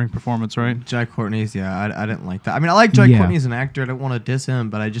Boomerang performance, right? Jack Courtney's, yeah, I didn't like that. I mean, I like Jack Yeah. Courtney as an actor. I don't want to diss him,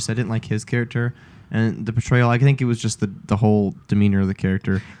 but I didn't like his character and the portrayal. I think it was just the whole demeanor of the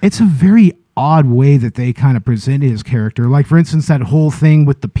character. It's a very odd way that they kind of presented his character. Like, for instance, that whole thing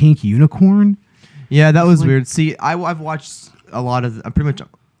with the pink unicorn. Yeah, that was weird. See, I've watched a lot of. I'm pretty much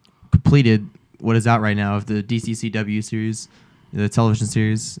completed what is out right now of the DCCW series, the television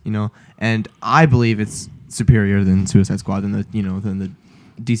series, and I believe it's superior than Suicide Squad than the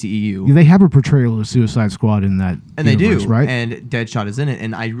DCEU. They have a portrayal of Suicide Squad in that And universe, they do, right? And Deadshot is in it,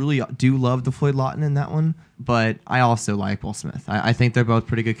 and I really do love the Floyd Lawton in that one. But I also like Will Smith. I think they're both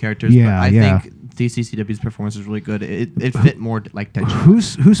pretty good characters. Yeah, but I yeah. think DCCW's performance is really good. It fit more like Deadshot.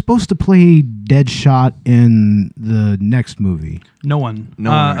 Who's supposed to play Deadshot in the next movie? No one. No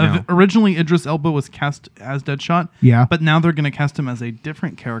one right now. Originally, Idris Elba was cast as Deadshot. Yeah. But now they're going to cast him as a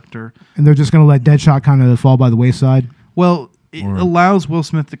different character. And they're just going to let Deadshot kind of fall by the wayside? Well, it allows Will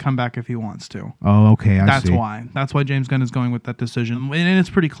Smith to come back if he wants to. Oh, okay, I That's see. why. That's why James Gunn is going with that decision. And it's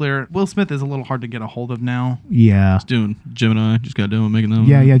pretty clear. Will Smith is a little hard to get a hold of now. Yeah. Just doing Gemini. Just got done with making them.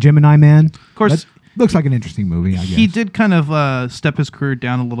 Yeah, Gemini Man. Of course, Looks like an interesting movie, I guess. He did kind of step his career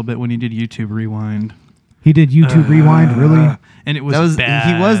down a little bit when he did YouTube Rewind. He did YouTube Rewind, really? And it was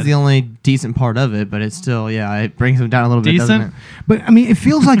bad. He was the only decent part of it, but it's still, it brings him down a little bit, doesn't it? But, I mean, it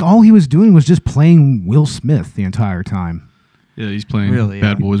feels like all he was doing was just playing Will Smith the entire time. Yeah, he's playing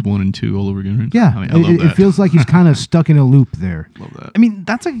Bad Boys 1 and 2 all over again. Right? Yeah, I mean, I love that. It feels like he's kind of stuck in a loop there. Love that. I mean,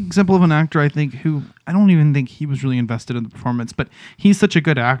 that's an example of an actor, I think, who I don't even think he was really invested in the performance, but he's such a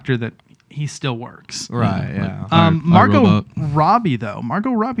good actor that he still works. Right, yeah. Margot Robbie, though.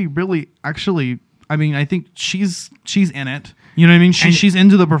 Margot Robbie really actually, I mean, I think she's in it. You know what I mean? She's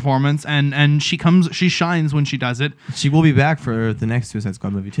into the performance, and she shines when she does it. She will be back for the next Suicide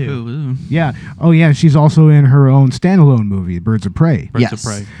Squad movie too. Yeah. Oh yeah. She's also in her own standalone movie, Birds of Prey. Birds of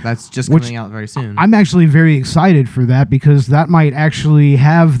Prey. That's just coming out very soon. I'm actually very excited for that because that might actually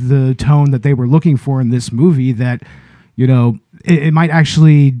have the tone that they were looking for in this movie. That, you know, it might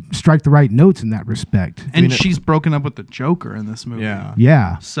actually strike the right notes in that respect. And she's broken up with the Joker in this movie. Yeah.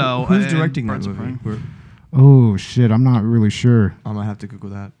 Yeah. So who's directing that movie? Oh shit, I'm not really sure. I might have to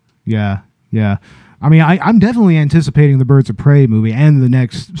Google that. Yeah. I mean, I'm definitely anticipating the Birds of Prey movie and the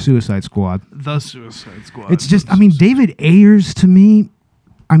next Suicide Squad. The Suicide Squad. It's just, I mean, David Ayers to me,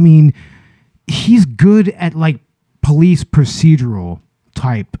 I mean, he's good at like police procedural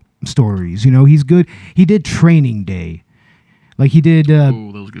type stories. You know, he's good. He did Training Day. Like he did.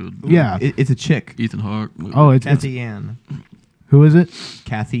 Oh, that was good. Yeah. It's a chick. Ethan Hawke. Oh, it's Kathy Yan. Who is it?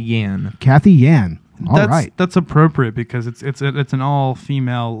 Kathy Yan. Kathy Yan. All right. That's appropriate because it's an all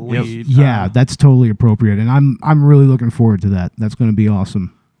female lead. Yeah, that's totally appropriate, and I'm really looking forward to that. That's going to be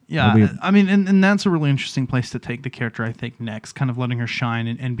awesome. Yeah, I mean, and that's a really interesting place to take the character, I think, next, kind of letting her shine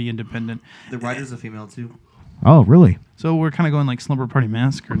and be independent. The writer's a female, too. Oh, really? So we're kind of going like Slumber Party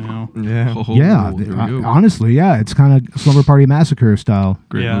Massacre now. Yeah. Honestly, yeah. It's kind of Slumber Party Massacre style.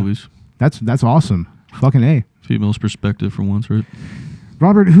 Great movies. That's awesome. Fucking A. Female's perspective for once, right?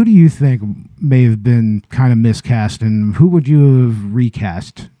 Robert, who do you think may have been kind of miscast, and who would you have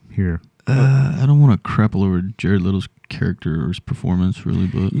recast here? I don't want to crap all over Jared Leto's character or his performance, really,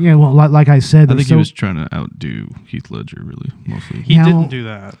 but yeah, well, like I said, I think he was trying to outdo Heath Ledger, really, mostly. He didn't do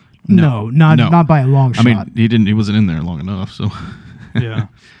that. No, not by a long shot. I mean, he didn't. He wasn't in there long enough, so yeah.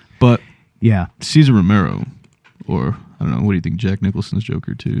 But yeah, Cesar Romero, or I don't know. What do you think, Jack Nicholson's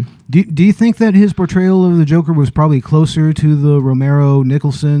Joker too? Do you think that his portrayal of the Joker was probably closer to the Romero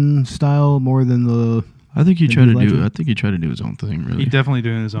Nicholson style more than the? I think he tried to do. I think he tried to do his own thing. Really, he definitely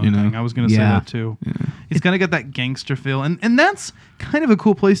doing his own thing. I was going to say that too. Yeah. He's going to get that gangster feel, and that's kind of a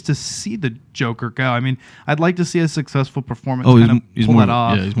cool place to see the Joker go. I mean, I'd like to see a successful performance. He's pull more that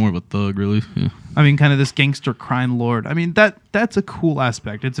off. Yeah, he's more of a thug, really. Yeah. I mean, kind of this gangster crime lord. I mean, that's a cool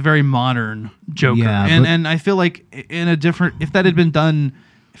aspect. It's a very modern Joker, and I feel like in a different, if that had been done.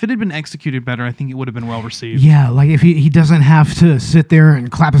 If it had been executed better, I think it would have been well received. Yeah, like if he doesn't have to sit there and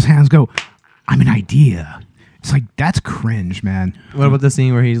clap his hands, go, "I'm an idea." It's like, that's cringe, man. What about the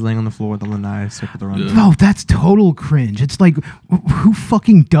scene where he's laying on the floor with all the knives stuck with the run? No, that's total cringe. It's like, who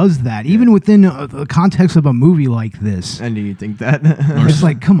fucking does that? Yeah. Even within the context of a movie like this. And do you think that? It's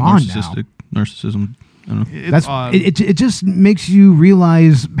like, come on now. Narcissism. I don't know. That's it just makes you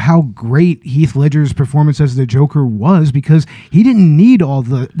realize how great Heath Ledger's performance as the Joker was, because he didn't need all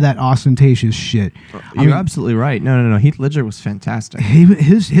that ostentatious shit. You're absolutely right. No. Heath Ledger was fantastic.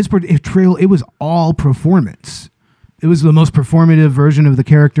 His portrayal, it was all performance. It was the most performative version of the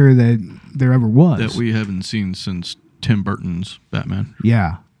character that there ever was. That we haven't seen since Tim Burton's Batman.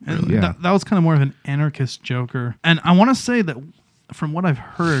 Yeah. And that was kind of more of an anarchist Joker. And I want to say that from what I've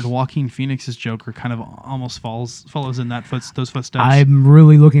heard, Joaquin Phoenix's Joker kind of almost follows in those footsteps. I'm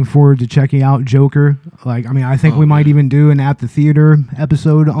really looking forward to checking out Joker. Like, I mean, I think we might even do an At the Theater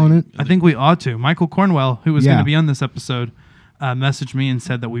episode on it. I think we ought to. Michael Cornwell, who was going to be on this episode, messaged me and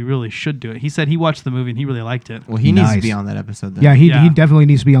said that we really should do it. He said he watched the movie and he really liked it. Well, he needs to be on that episode then. Yeah, he definitely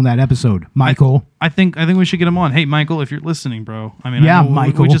needs to be on that episode. Michael. I think we should get him on. Hey, Michael, if you're listening, bro. I mean,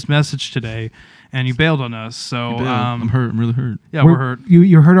 Michael. We just messaged today. And you bailed on us, so I'm hurt. I'm really hurt. Yeah, we're hurt.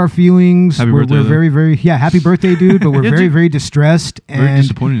 You hurt our feelings. Happy birthday, we're very, very happy birthday, dude. But we're very, very distressed. Very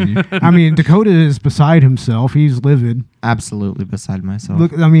disappointed in you. I mean, Dakota is beside himself. He's livid. Absolutely beside myself.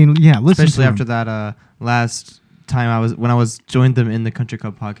 Look, I mean, yeah. Listen, especially after that last time when I was joined them in the Country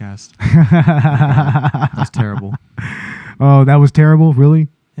Club podcast. That's terrible. Oh, that was terrible. Really?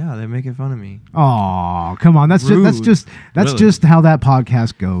 Yeah, they're making fun of me. Oh, come on. That's just how that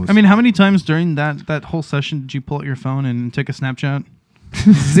podcast goes. I mean, how many times during that whole session did you pull out your phone and take a Snapchat?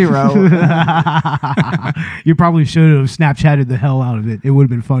 0. You probably should have Snapchatted the hell out of it. It would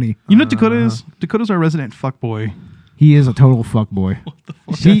have been funny. You know what Dakota is? Dakota's our resident fuckboy. He is a total fuckboy.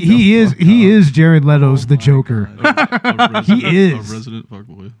 He is Jared Leto's the Joker. He is a resident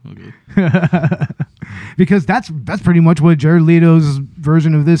fuckboy. Okay. Because that's pretty much what Jared Leto's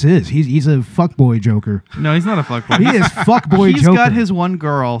version of this is. He's a fuckboy Joker. No, he's not a fuckboy. He is fuckboy He's Joker. got his one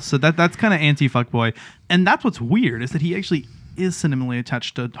girl, so that's kind of anti-fuckboy. And that's what's weird, is that he actually is sentimentally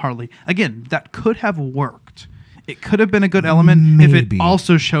attached to Harley. Again, that could have worked. It could have been a good element if it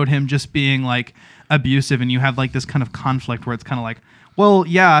also showed him just being like abusive, and you have like this kind of conflict where it's kind of like, well,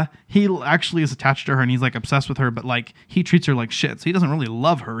 yeah, he actually is attached to her and he's like obsessed with her, but like he treats her like shit. So he doesn't really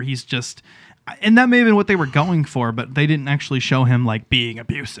love her. He's just, and that may have been what they were going for, but they didn't actually show him like being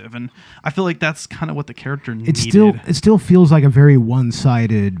abusive. And I feel like that's kind of what the character needed. It still feels like a very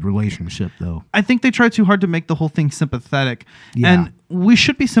one-sided relationship, though. I think they tried too hard to make the whole thing sympathetic. Yeah. And we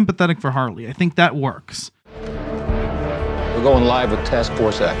should be sympathetic for Harley. I think that works. We're going live with Task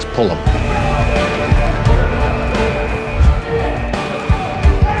Force X. Pull them.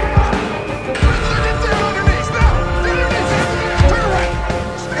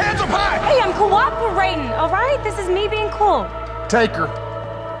 Hey, I'm cooperating, all right? This is me being cool. Take her.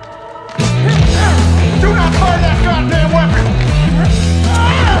 Do not fire that goddamn weapon!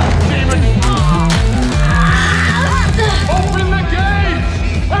 Demon! Open the gate!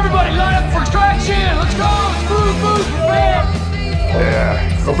 Everybody line up for extraction! Let's go! Move, prepare!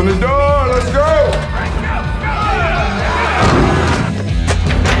 Yeah, open the door, let's go!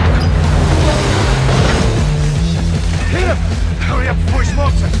 Hit him! Hurry up before he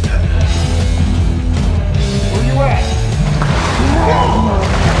smokes us! Where you at?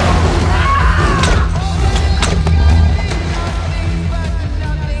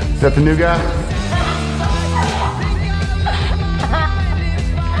 Is that the new guy?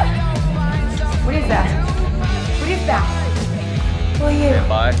 What is that? What is that? Who are you? Stand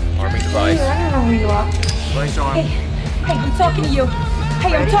by. Army device. I don't know who you are. Place on. Hey, I'm talking to you.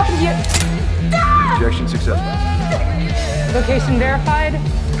 Hey, I'm talking to you. Injection successful. Location verified.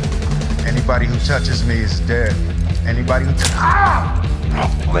 Anybody who touches me is dead. Anybody who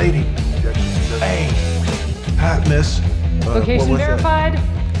lady. Hey. Hi, miss. Location verified.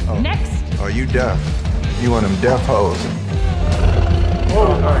 Next. Are you deaf? You one of them deaf hoes.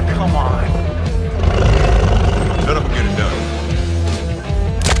 Oh, come on. Shut up and get it done.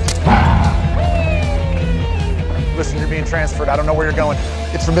 Listen, you're being transferred. I don't know where you're going.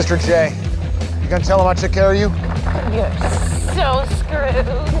 It's from Mr. J. You gonna tell him I took care of you? You're so screwed.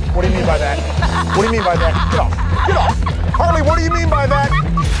 What do you mean by that? What do you mean by that? Get off. Get off. Harley, what do you mean by that?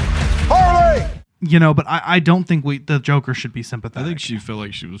 Harley! You know, but I don't think the Joker should be sympathetic. I think she felt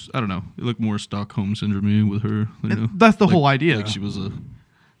like she was, I don't know, it looked more Stockholm syndrome with her. You know? That's the whole idea. Like she was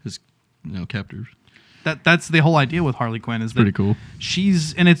his captor. That's the whole idea with Harley Quinn is that pretty cool.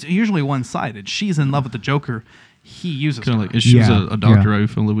 She's, and it's usually one-sided. She's in love with the Joker. He uses kind her. of like, and she was a doctor. I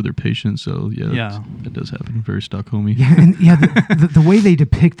fell in love with her patient, so it does happen. Very Stockholmy. Yeah, and the way they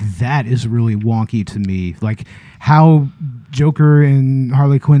depict that is really wonky to me. Like how Joker and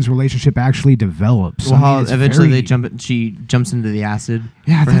Harley Quinn's relationship actually develops. Well, how eventually she jumps into the acid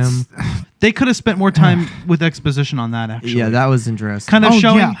for him. They could have spent more time with exposition on that, actually. Yeah, that was interesting. Kind of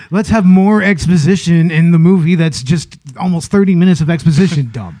showing. Yeah. Let's have more exposition in the movie that's just almost 30 minutes of exposition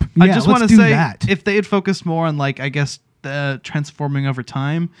dump. Yeah, I just want to say, that. if they had focused more on, like, I guess, transforming over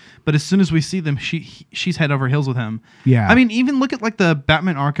time, but as soon as we see them, she's head over heels with him. Yeah. I mean, even look at like the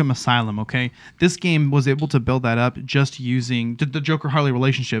Batman Arkham Asylum, okay? This game was able to build that up just using the Joker-Harley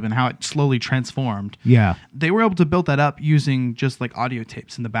relationship and how it slowly transformed. Yeah. They were able to build that up using just like audio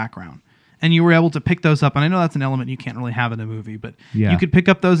tapes in the background. And you were able to pick those up. And I know that's an element you can't really have in a movie, but you could pick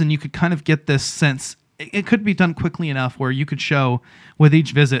up those and you could kind of get this sense. It could be done quickly enough where you could show with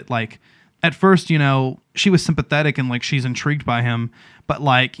each visit, like, at first, you know, she was sympathetic and like she's intrigued by him, but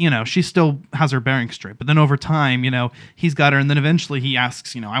like, you know, she still has her bearings straight. But then over time, you know, he's got her, and then eventually he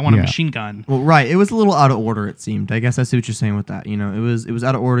asks, you know, I want a machine gun. Well, right. It was a little out of order, it seemed. I guess I see what you're saying with that. You know, it was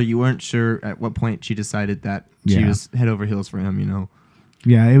out of order. You weren't sure at what point she decided that she was head over heels for him, you know.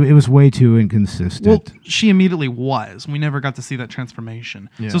 Yeah, it was way too inconsistent. Well, she immediately was. We never got to see that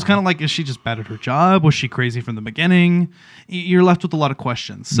transformation. Yeah. So it's kind of like, is she just bad at her job? Was she crazy from the beginning? You're left with a lot of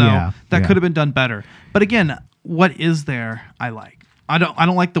questions. So that could have been done better. But again, what is there I like? I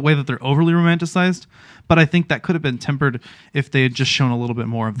don't like the way that they're overly romanticized, but I think that could have been tempered if they had just shown a little bit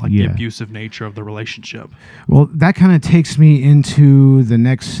more of like the abusive nature of the relationship. Well, that kind of takes me into the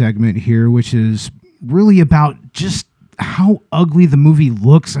next segment here, which is really about just how ugly the movie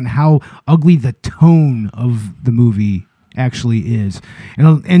looks and how ugly the tone of the movie actually is.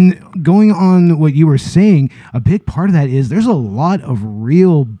 And going on what you were saying, a big part of that is there's a lot of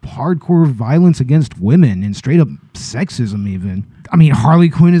real hardcore violence against women and straight up sexism even. I mean, Harley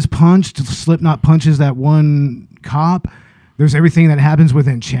Quinn is punched. Slipknot punches that one cop. There's everything that happens with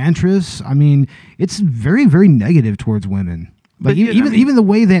Enchantress. I mean, it's very, very negative towards women. Like even the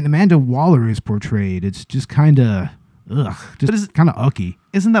way that Amanda Waller is portrayed, it's just kind of just kind of ucky.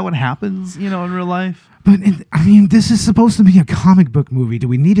 Isn't that what happens, in real life? But I mean, this is supposed to be a comic book movie. Do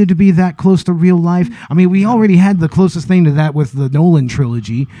we need it to be that close to real life? I mean, we already had the closest thing to that with the Nolan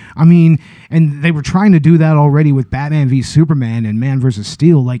trilogy. I mean, and they were trying to do that already with Batman v Superman and Man vs.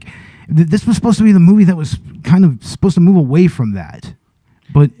 Steel. Like, this was supposed to be the movie that was kind of supposed to move away from that.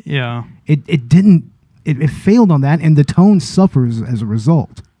 But yeah, it didn't. It failed on that, and the tone suffers as a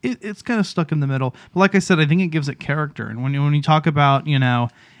result. It's kind of stuck in the middle. But like I said, I think it gives it character. And when you talk about,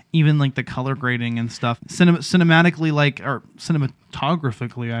 even like the color grading and stuff, cinematically, or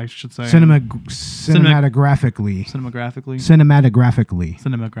cinematographically, I should say. Cinematographically.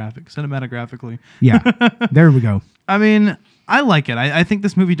 Yeah, there we go. I mean, I like it. I think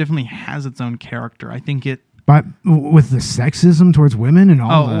this movie definitely has its own character. I think it... But with the sexism towards women and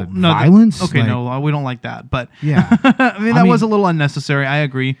all the violence? We don't like that. But yeah, I mean, that was a little unnecessary. I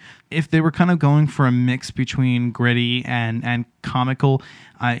agree. If they were kind of going for a mix between gritty and comical,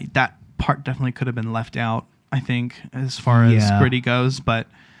 that part definitely could have been left out, I think, as far as gritty goes. But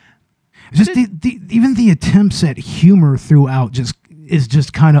just even the attempts at humor throughout is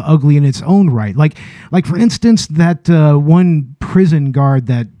just kind of ugly in its own right. Like for instance, that one prison guard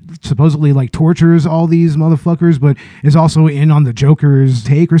that supposedly tortures all these motherfuckers, but is also in on the Joker's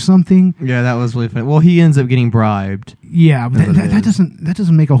take or something. Yeah, that was really funny. Well, he ends up getting bribed. Yeah, but that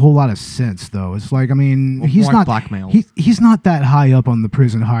doesn't make a whole lot of sense though. It's like, I mean, he's not blackmail. He's not that high up on the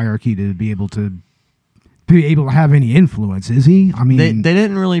prison hierarchy to be able to have any influence, is he? I mean, they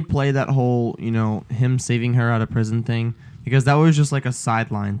didn't really play that whole him saving her out of prison thing, because that was just like a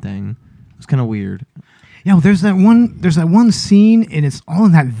sideline thing. It was kind of weird. Yeah, well, there's that one scene, and it's all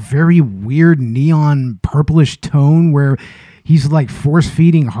in that very weird neon purplish tone where he's force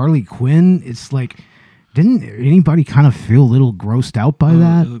feeding Harley Quinn. It's like, didn't anybody kind of feel a little grossed out by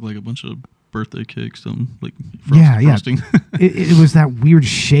that? It looked like a bunch of birthday cakes, frosting. It was that weird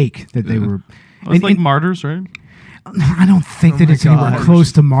shake that they were. It's like Martyrs, right? I don't think that it's anywhere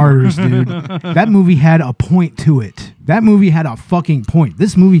close to Martyrs, dude. That movie had a point to it. That movie had a fucking point.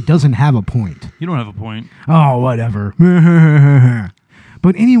 This movie doesn't have a point. You don't have a point. Oh, whatever.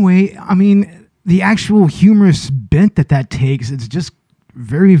 But anyway, I mean, the actual humorous bent that takes, it's just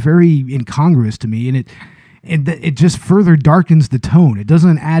very, very incongruous to me, and it just further darkens the tone. It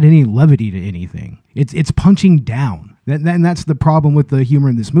doesn't add any levity to anything. It's punching down. And that's the problem with the humor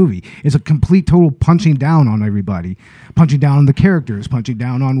in this movie. It's a complete, total punching down on everybody. Punching down on the characters, punching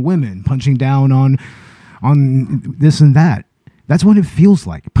down on women, punching down on this and that. That's what it feels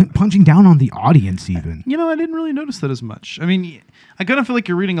like. Punching down on the audience, even. I didn't really notice that as much. I mean, I kind of feel like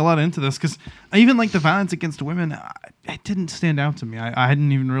you're reading a lot into this, because I even like the violence against women. It didn't stand out to me. I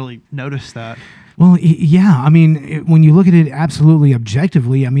hadn't even really noticed that. Well, yeah. I mean, when you look at it absolutely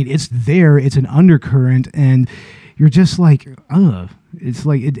objectively, I mean, it's there. It's an undercurrent, and you're just like, it's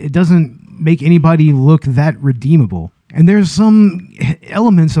like it doesn't make anybody look that redeemable. And there's some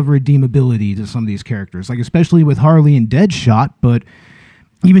elements of redeemability to some of these characters, like especially with Harley and Deadshot. But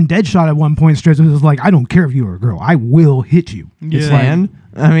even Deadshot at one point stretches was like, I don't care if you're a girl, I will hit you. Yeah. And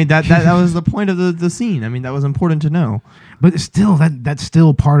I mean that was the point of the scene. I mean, that was important to know. But still, that's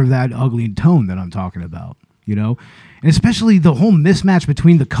still part of that ugly tone that I'm talking about, And especially the whole mismatch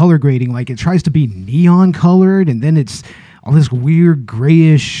between the color grading, like it tries to be neon colored, and then it's all this weird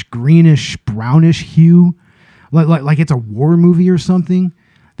grayish, greenish, brownish hue, like it's a war movie or something.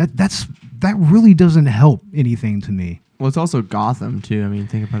 That really doesn't help anything to me. Well, it's also Gotham too. I mean,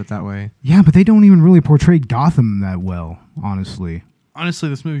 think about it that way. Yeah, but they don't even really portray Gotham that well, honestly. Honestly,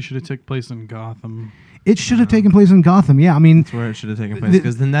 this movie should have taken place in Gotham. It should have taken place in Gotham. Yeah, I mean, that's where it should have taken place,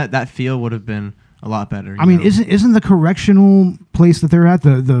 because then that feel would have been a lot better. I mean, isn't the correctional place that they're at,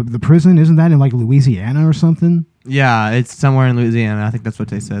 the prison, isn't that in Louisiana or something? Yeah, it's somewhere in Louisiana. I think that's what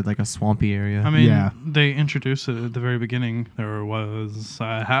they said, like a swampy area. I mean, they introduced it at the very beginning. There was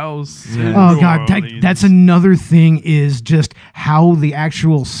a house. Oh, God. That's another thing, is just how the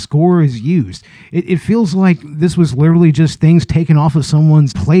actual score is used. It feels like this was literally just things taken off of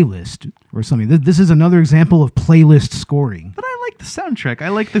someone's playlist or something. This is another example of playlist scoring. But I like the soundtrack. I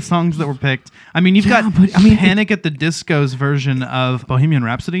like the songs that were picked. I mean, you've got Panic at the Disco's version of Bohemian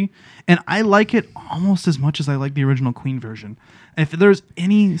Rhapsody, and I like it almost as much as I like the original Queen version. If there's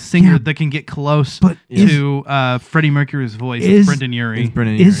any singer that can get close to Freddie Mercury's voice, it's Brendan Urie.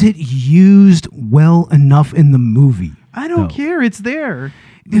 Is it used well enough in the movie? I don't care. It's there.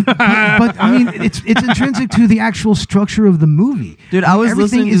 but I mean, it's intrinsic to the actual structure of the movie. Dude, I I mean, was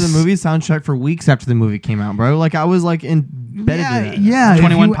everything listening to the movie soundtrack for weeks after the movie came out, bro. Like I was like embedded in it. Yeah,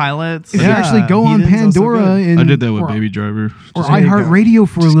 21 Pilots. If you actually go on Heathens also Pandora good. and I did that with or, Baby Driver. or There you go. iHeartRadio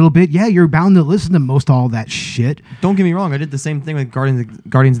for a little bit, yeah, you're bound to listen to most all that shit. Don't get me wrong, I did the same thing with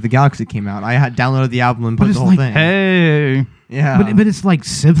Guardians of the Galaxy came out. I had downloaded the album and But put it's the whole like, thing. Hey. Yeah. But it's like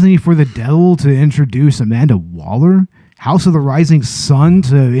Symphony for the Devil to introduce Amanda Waller, House of the Rising Sun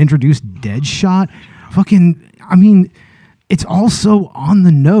to introduce Deadshot. I mean, it's all so on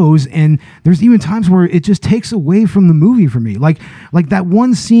the nose, and there's even times where it just takes away from the movie for me. Like that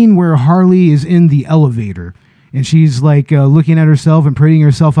one scene where Harley is in the elevator, and she's like looking at herself and prettying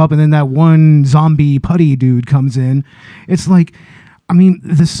herself up, and then that one zombie putty dude comes in. It's like, I mean,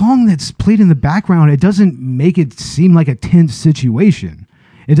 the song that's played in the background, it doesn't make it seem like a tense situation.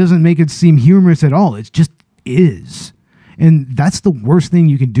 It doesn't make it seem humorous at all. It just is. And that's the worst thing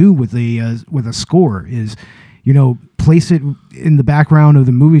you can do with a score is, place it in the background of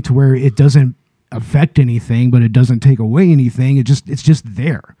the movie to where it doesn't affect anything, but it doesn't take away anything. It's just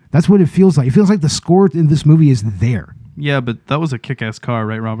there. That's what it feels like. It feels like the score in this movie is there. Yeah, but that was a kick-ass car,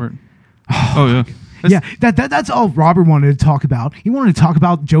 right, Robert? Oh yeah. Yeah, that's all Robert wanted to talk about. He wanted to talk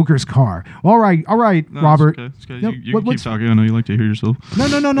about Joker's car. All right, No, Robert. It's okay. Yep, You can keep talking. I know you like to hear yourself.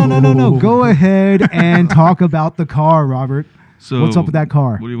 No. Go ahead and talk about the car, Robert. So What's up with that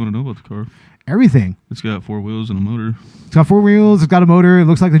car? What do you want to know about the car? Everything. It's got 4 wheels and a motor. It's got 4 wheels. It's got a motor. It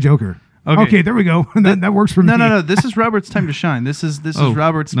looks like the Joker. Okay. Okay, there we go. that works for me. No. This is Robert's time to shine. This is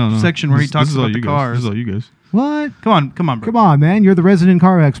Robert's section where he talks about the cars. This is all you guys. What? Come on, bro. Come on, man. You're the resident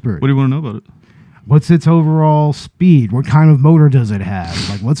car expert. What do you want to know about it? What's its overall speed? What kind of motor does it have?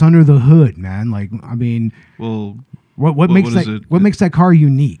 Like, what's under the hood, man? Like, I mean, Well, what makes that car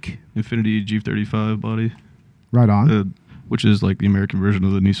unique? Infiniti G35 body. Right on. Which is like the American version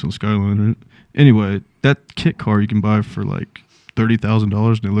of the Nissan Skyline, right? Anyway, that kit car you can buy for like $30,000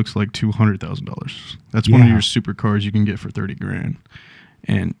 and it looks like $200,000. That's one of your supercars you can get for $30,000.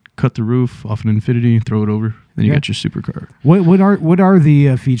 And cut the roof off an Infiniti, throw it over, then you got your supercar. What are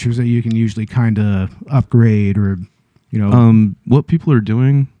the features that you can usually kind of upgrade or, what people are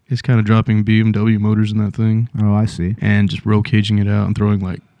doing is kind of dropping BMW motors in that thing. Oh, I see. And just roll caging it out and throwing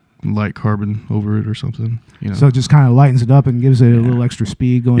like light carbon over it or something. So it just kind of lightens it up and gives it a little extra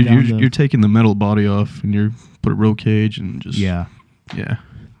speed going down. You're taking the metal body off and you're put a roll cage and just yeah.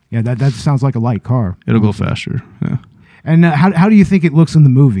 That sounds like a light car. It'll go faster. Yeah. And how do you think it looks in the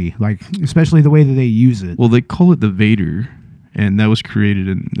movie? Like, especially the way that they use it. Well, they call it the Vader, and that was created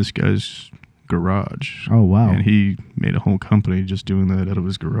in this guy's garage. Oh, wow. And he made a whole company just doing that out of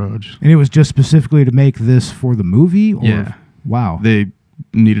his garage. And it was just specifically to make this for the movie? Or? Yeah. Wow. They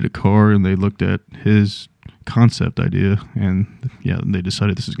needed a car, and they looked at his concept idea, and they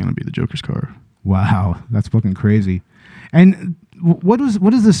decided this is going to be the Joker's car. Wow, that's fucking crazy. And what is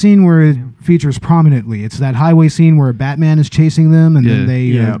the scene where it features prominently? It's that highway scene where Batman is chasing them, and then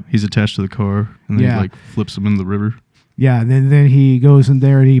they he's attached to the car, and then he like flips him in the river. Yeah, and then he goes in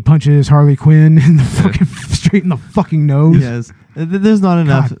there and he punches Harley Quinn in the fucking straight in the fucking nose. Yes, there's not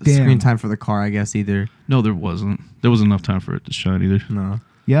enough screen time for the car, I guess, either. No, there wasn't. There wasn't enough time for it to shine either. No.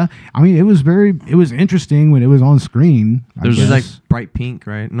 Yeah, I mean, it was interesting when it was on screen. It was like bright pink,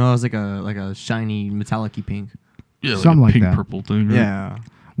 right? No, it was like a shiny metallic-y pink. Yeah, something like pink that. Purple thing. Right? Yeah.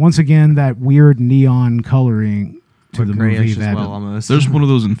 Once again, that weird neon coloring to the movie. As well, almost. There's one of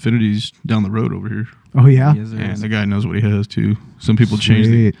those Infinities down the road over here. Oh yeah, and the guy knows what he has too. Some people change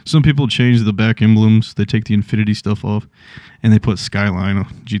the back emblems. They take the Infinity stuff off, and they put Skyline or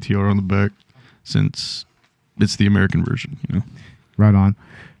GTR on the back, since it's the American version. Right on.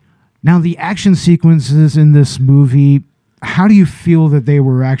 Now, the action sequences in this movie, how do you feel that they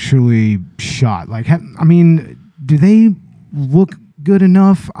were actually shot? Like, I mean, do they look good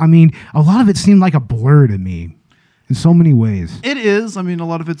enough? I mean, a lot of it seemed like a blur to me in so many ways. It is. I mean, a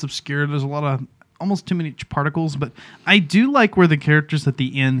lot of it's obscured. There's a lot of almost too many particles, but I do like where the characters at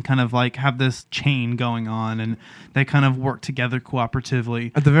the end kind of like have this chain going on and they kind of work together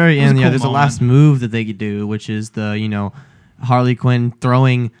cooperatively. At the very end, cool there's a last move that they could do, which is the, Harley Quinn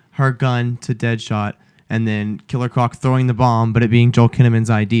throwing her gun to Deadshot, and then Killer Croc throwing the bomb, but it being Joel Kinnaman's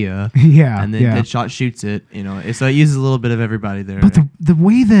idea. Yeah. And then Deadshot shoots it, So it uses a little bit of everybody there. But the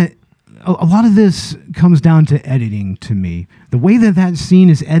way that a lot of this comes down to editing to me. The way that scene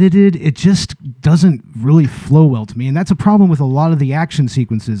is edited, it just doesn't really flow well to me. And that's a problem with a lot of the action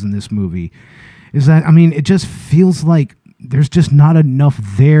sequences in this movie. Is that, I mean, it just feels like there's just not enough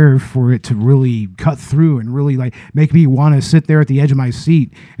there for it to really cut through and really like make me want to sit there at the edge of my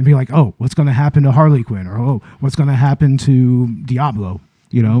seat and be like, oh, what's going to happen to Harley Quinn? Or, oh, what's going to happen to Diablo?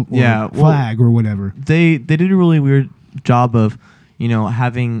 or flag or whatever. They did a really weird job of,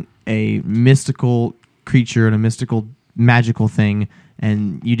 having a mystical creature and a mystical magical thing,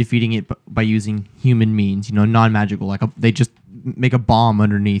 and you defeating it by using human means, non-magical. Like they just make a bomb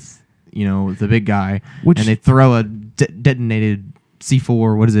underneath, the big guy, and they throw a detonated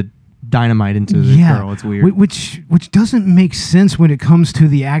C4. What is it? Dynamite into the girl. It's weird. Which doesn't make sense when it comes to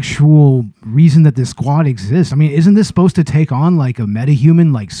the actual reason that this squad exists. I mean, isn't this supposed to take on like a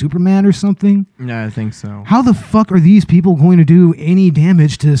metahuman like Superman or something? Yeah, I think so. How the fuck are these people going to do any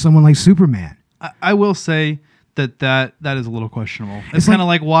damage to someone like Superman? I will say that is a little questionable. It's kind of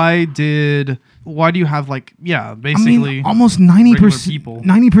like why do you have basically almost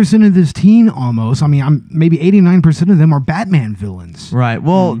 90% of this team almost. I mean, maybe 89% of them are Batman villains. Right.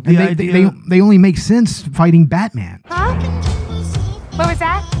 Well, they only make sense fighting Batman. Huh? What was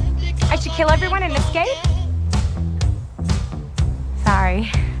that? I should kill everyone and escape? Sorry.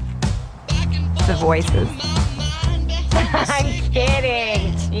 The voices. I'm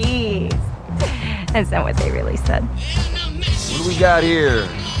kidding. Jeez. That's not what they really said. What do we got here?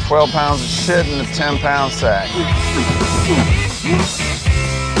 12 pounds of shit in a 10-pound sack.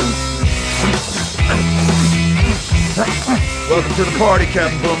 Welcome to the party,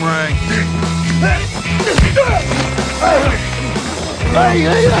 Captain Boomerang.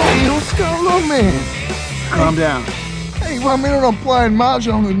 Hey, what's going on, man? Calm down. Hey, 1 minute I'm playing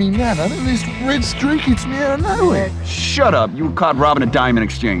mahjong with me nana, then this red streak hits me out of nowhere. Shut up. You were caught robbing a diamond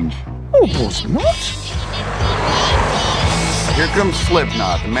exchange. Oh, boss, not. Here comes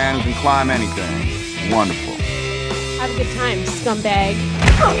Slipknot, the man who can climb anything. Wonderful. Have a good time, scumbag.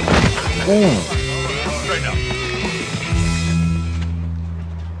 Straight up.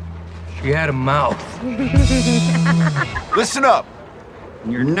 She had a mouth. Listen up.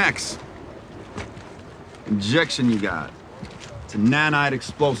 Your next injection you got. It's a nanite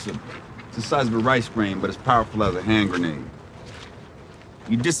explosive. It's the size of a rice grain, but it's powerful as a hand grenade.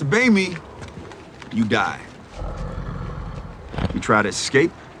 You disobey me, you die. You try to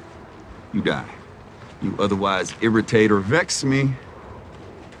escape, you die. You otherwise irritate or vex me,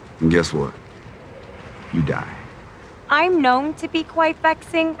 and guess what? You die. I'm known to be quite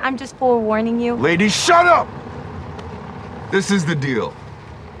vexing. I'm just forewarning you. Lady, shut up! This is the deal.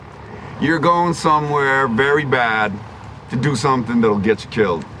 You're going somewhere very bad to do something that'll get you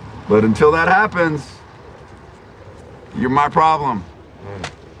killed. But until that happens, you're my problem.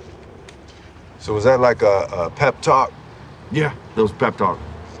 So was that like a pep talk? Yeah, that was pep talk.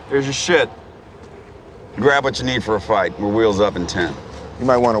 Here's your shit. Grab what you need for a fight. We're wheels up in 10. You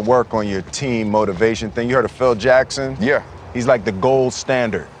might want to work on your team motivation thing. You heard of Phil Jackson? Yeah. He's like the gold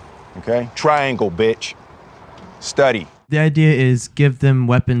standard, okay? Triangle, bitch. Study. The idea is give them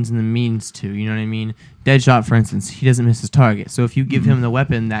weapons and the means to, you know what I mean? Deadshot, for instance, he doesn't miss his target. So if you give him the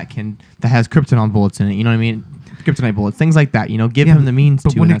weapon that has krypton bullets in it, you know what I mean? Kryptonite bullets, things like that, give him the means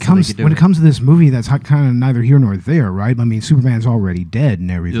but to. When it comes to this movie, that's kind of neither here nor there, right? I mean, Superman's already dead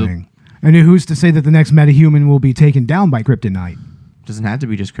and everything. Yep. And who's to say that the next metahuman will be taken down by kryptonite? Doesn't have to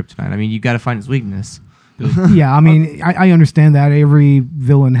be just kryptonite. I mean, you got to find its weakness. Yeah, I mean, I understand that every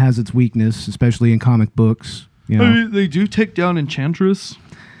villain has its weakness, especially in comic books. I mean, they do take down Enchantress.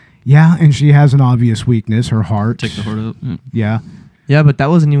 Yeah, and she has an obvious weakness, her heart. Take the heart out. Yeah. Yeah, but that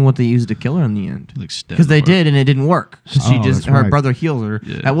wasn't even what they used to kill her in the end. Because they did, and it didn't work. Her brother heals her.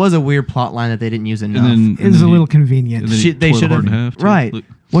 Yeah. That was a weird plot line that they didn't use enough. It was a little convenient. They should have. Right.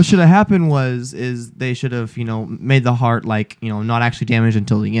 What should have happened is they should have made the heart not actually damaged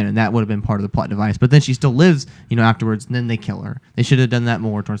until the end, and that would have been part of the plot device. But then she still lives afterwards, and then they kill her. They should have done that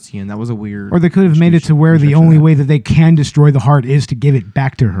more towards the end. That was a weird. Or they could have made it to where the only way that they can destroy the heart is to give it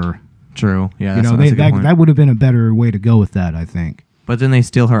back to her. True. Yeah. That would have been a better way to go with that, I think. But then they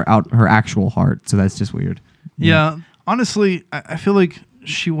steal her actual heart, so that's just weird. Yeah. Honestly, I feel like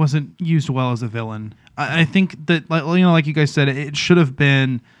she wasn't used well as a villain. I think that, like you guys said, it should have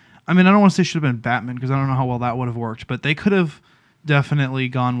been. I mean, I don't want to say it should have been Batman because I don't know how well that would have worked, but they could have definitely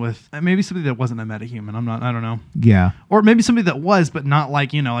gone with maybe somebody that wasn't a metahuman. I don't know. Yeah. Or maybe somebody that was, but not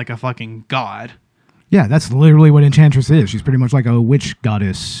like a fucking god. Yeah, that's literally what Enchantress is. She's pretty much like a witch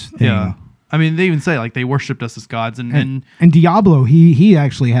goddess thing. Yeah. I mean, they even say they worshipped us as gods, and Diablo, he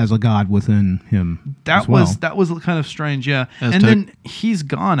actually has a god within him. That was kind of strange, yeah. And then he's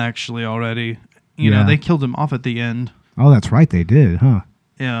gone actually already. You know, they killed him off at the end. Oh, that's right, they did, huh?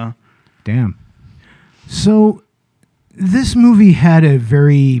 Yeah. Damn. So this movie had a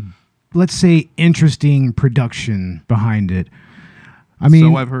very, let's say, interesting production behind it. I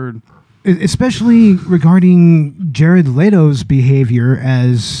mean, so I've heard. Especially regarding Jared Leto's behavior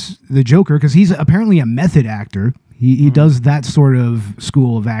as the Joker, because he's apparently a method actor. He does that sort of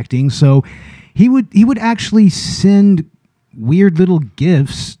school of acting. So he would actually send weird little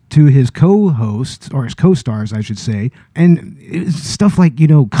gifts to his co-hosts, or his co-stars, I should say, and it's stuff like,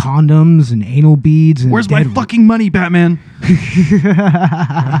 condoms and anal beads. And Where's my fucking money, Batman?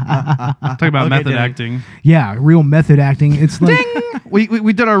 Talk about method acting. Yeah, real method acting. It's like Ding!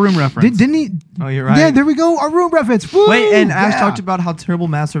 We did our Room reference. Didn't he? Oh, you're right. Yeah, there we go. Our Room reference. Woo! Wait, and Ash Yeah. talked about how terrible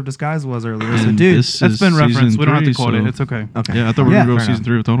Master of Disguise was earlier. So, And dude, this that's is been referenced. season We don't have to 3, quote it. so- It's okay. okay. Yeah, I thought we were Yeah. going to go Fair season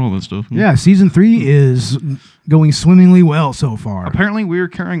 3 without all that stuff. Yeah, season 3 is going swimmingly well so far. Apparently, we're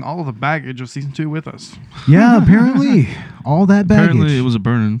carrying all of the baggage of season 2 with us. Yeah, apparently all that baggage. Apparently it was a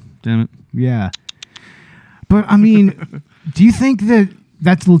burning. Damn it. Yeah. But I mean, do you think that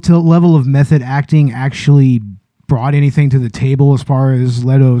level of method acting actually brought anything to the table as far as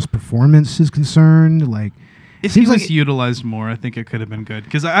Leto's performance is concerned? Like, If he seems was like utilized more, I think it could have been good.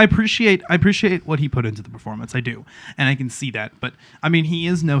 Because I appreciate what he put into the performance. I do, and I can see that. But I mean, he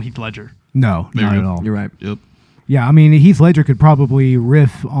is no Heath Ledger. no, not at all. You're right. Yep. Yeah, I mean, Heath Ledger could probably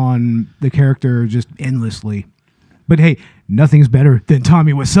riff on the character just endlessly. But hey, nothing's better than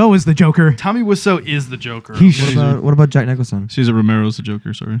Tommy Wiseau as the Joker. Tommy Wiseau is the Joker. What about Jack Nicholson? Cesar Romero's the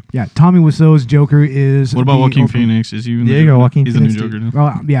Joker, sorry. Yeah, Tommy Wiseau's Joker is. What about the Joaquin open- Phoenix? Is he even There the you go, Joker? Joaquin He's Phoenix, the new Joker dude. now.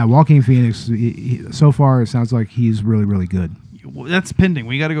 Well, yeah, Joaquin Phoenix. So far, it sounds like he's really, really good. That's pending.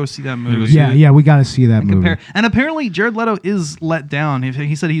 We got to go see that movie. Yeah, we got to see that movie. Compare. And apparently, Jared Leto is let down.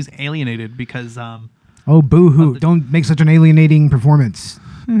 He said he's alienated because Oh, boo-hoo. Don't make such an alienating performance.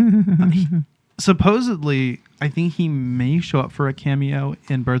 supposedly, I think he may show up for a cameo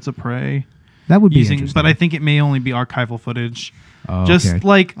in Birds of Prey. That would be interesting. But I think it may only be archival footage. Oh, Just okay.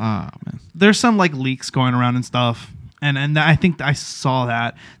 like Man. there's some like leaks going around and stuff. And I think I saw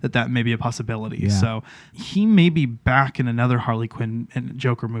that may be a possibility. Yeah. So he may be back in another Harley Quinn and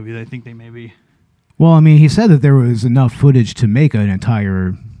Joker movie. I think they may be. Well, I mean, he said that there was enough footage to make an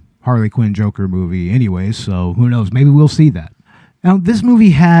entire Harley Quinn Joker movie anyway, so who knows? Maybe we'll see that. Now, this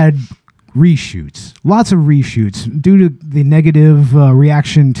movie had reshoots, lots of reshoots, due to the negative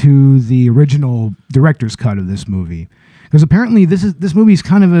reaction to the original director's cut of this movie. Because apparently this movie is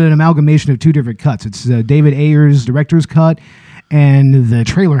kind of an amalgamation of two different cuts. It's David Ayer's director's cut and the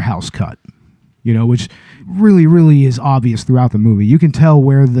Trailer House cut, which really, really is obvious throughout the movie. You can tell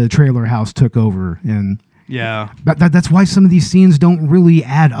where the Trailer House took over, and Yeah. that's why some of these scenes don't really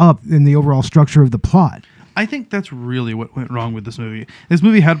add up in the overall structure of the plot. I think that's really what went wrong with this movie. This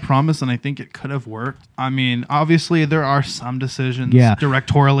movie had promise, and I think it could have worked. I mean, obviously there are some decisions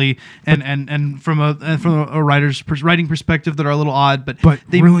directorially and from a writer's writing perspective that are a little odd, but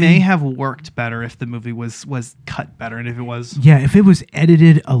they really- may have worked better if the movie was cut better, and if it was. Yeah, if it was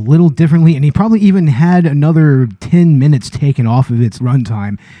edited a little differently, and he probably even had another 10 minutes taken off of its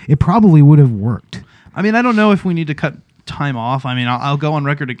runtime, it probably would have worked. I mean, I don't know if we need to cut time off. I mean, I'll go on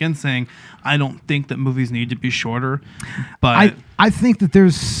record again saying I don't think that movies need to be shorter, but I think that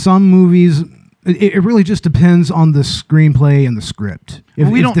there's some movies. It really just depends on the screenplay and the script. If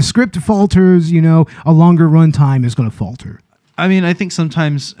the script falters, a longer runtime is going to falter. I mean, I think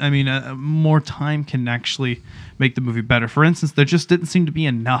sometimes, more time can actually make the movie better. For instance, there just didn't seem to be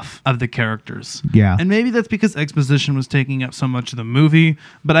enough of the characters. Yeah. And maybe that's because exposition was taking up so much of the movie,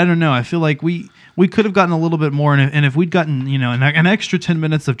 but I don't know. I feel like we could have gotten a little bit more, and if we'd gotten, an extra 10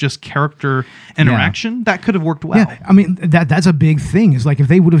 minutes of just character interaction, that could have worked well. Yeah, I mean, that's a big thing. Is like if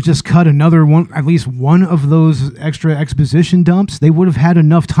they would have just cut another one, at least one of those extra exposition dumps, they would have had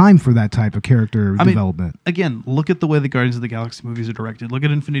enough time for that type of character development. Again, look at the way the Guardians of the Galaxy movies are directed. Look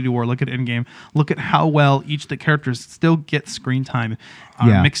at Infinity War. Look at Endgame. Look at how well each of the characters still get screen time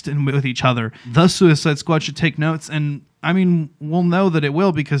mixed in with each other. The Suicide Squad should take notes, and I mean, we'll know that it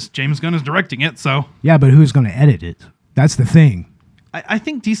will because James Gunn is directing it. So Yeah, but who's going to edit it? That's the thing. I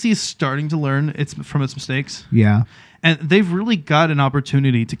think DC is starting to learn from its mistakes. Yeah. And they've really got an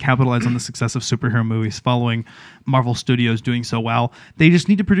opportunity to capitalize on the success of superhero movies following Marvel Studios doing so well. They just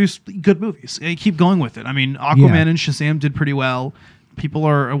need to produce good movies. Keep going with it. I mean, Aquaman and Shazam did pretty well.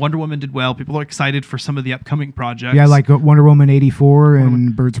 Wonder Woman did well. People are excited for some of the upcoming projects. Yeah, like Wonder Woman 84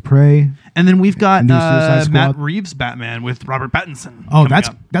 and Birds of Prey. And then we've got New Suicide Squad. Matt Reeves' Batman with Robert Pattinson. Oh, coming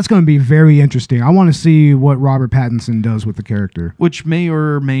up, that's going to be very interesting. I want to see what Robert Pattinson does with the character. which may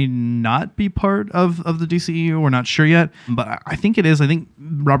or may not be part of the DCEU. We're not sure yet, but I think it is. I think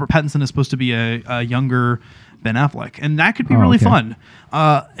Robert Pattinson is supposed to be a younger Ben Affleck, and that could be really fun.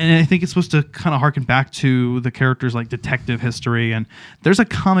 And I think it's supposed to kind of harken back to the characters like detective history. And there's a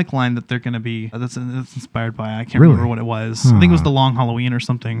comic line that they're going to be that's inspired by. I can't remember what it was. I think it was The Long Halloween or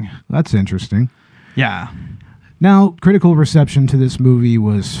something. That's interesting. Yeah. Now, critical reception to this movie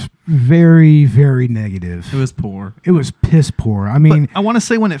was very, very negative. It was poor. It was piss poor. I mean, But I want to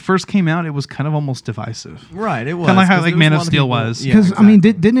say when it first came out, it was kind of almost divisive. Right, it was. Kind of like how 'cause like there Man a of lot Steel people- was. Yeah, because I mean,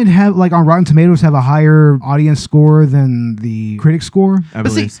 didn't it have like on Rotten Tomatoes have a higher audience score than the critic score? I But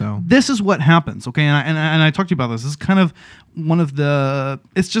believe see, so. this is what happens, okay? And I talked to you about this. This is kind of one of the.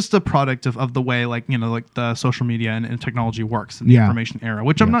 It's just a product of the way, like like the social media and technology works in the Yeah. information era,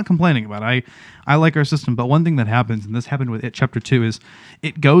 which I'm not complaining about. I like our system, but one thing that happens, and this happened with It Chapter 2, is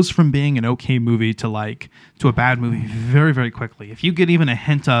it goes from being an okay movie to a bad movie very, very quickly. If you get even a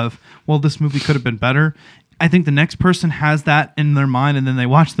hint of, well, this movie could have been better, I think the next person has that in their mind, and then they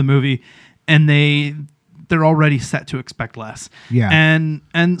watch the movie, and they're already set to expect less. Yeah.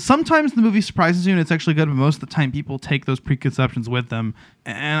 And sometimes the movie surprises you and it's actually good, but most of the time people take those preconceptions with them.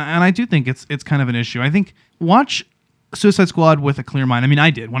 And I do think it's kind of an issue. I think watch Suicide Squad with a clear mind. I mean, I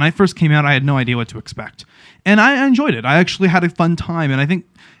did. When I first came out, I had no idea what to expect. And I enjoyed it. I actually had a fun time. And I think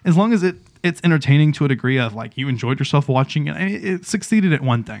as long as it's entertaining to a degree of like you enjoyed yourself watching it, it succeeded at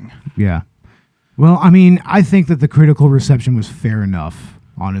one thing. Yeah. Well, I mean, I think that the critical reception was fair enough,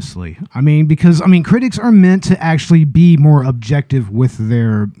 honestly. I mean, because critics are meant to actually be more objective with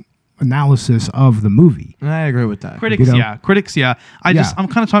their analysis of the movie. I agree with that. Critics, yeah. I'm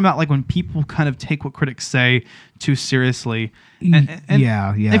kind of talking about like when people kind of take what critics say too seriously. And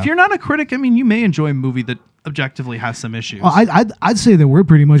yeah. If you're not a critic, I mean, you may enjoy a movie that objectively has some issues. Well, I'd say that we're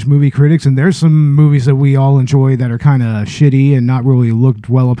pretty much movie critics, and there's some movies that we all enjoy that are kind of shitty and not really looked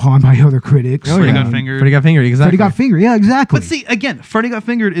well upon by other critics. Freddy Got Fingered. Freddy Got Fingered, exactly. Freddy Got Fingered, yeah, exactly. But see, again, Freddy Got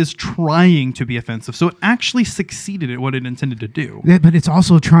Fingered is trying to be offensive, so it actually succeeded at what it intended to do. Yeah, but it's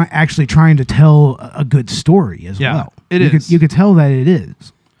also trying to tell a good story as well. You could tell that it is,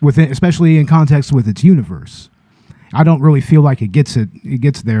 especially in context with its universe. I don't really feel like it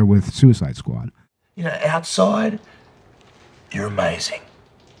gets there with Suicide Squad. You know, outside, you're amazing.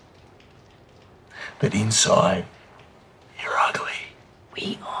 But inside, you're ugly.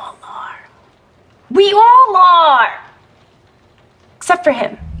 We all are. We all are! Except for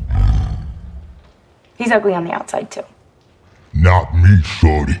him. He's ugly on the outside, too. Not me,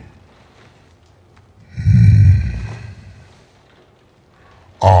 shorty.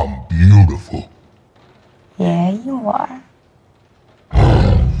 I'm beautiful. Yeah, you are.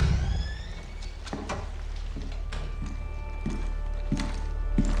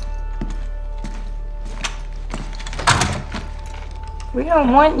 We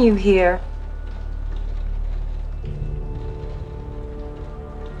don't want you here.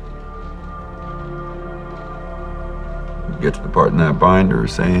 Get to the part in that binder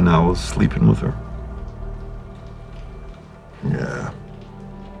saying I was sleeping with her. Yeah.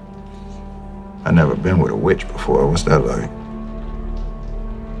 I never been with a witch before. What's that like?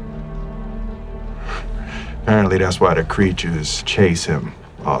 Apparently that's why the creatures chase him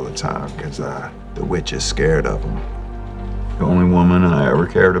all the time, because the witch is scared of him. The only woman I ever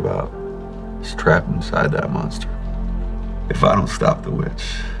cared about is trapped inside that monster. If I don't stop the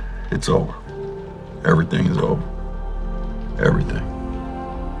witch, it's over. Everything is over. Everything.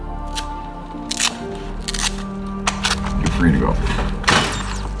 You're free to go.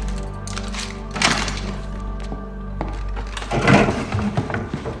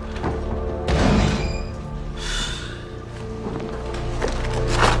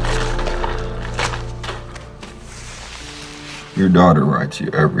 Your daughter writes you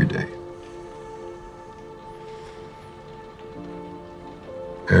every day.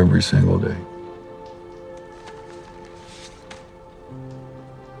 Every single day.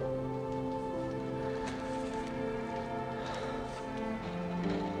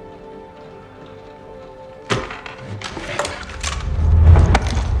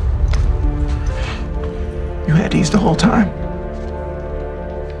 You had these the whole time.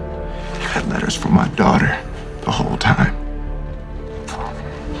 You had letters from my daughter the whole time.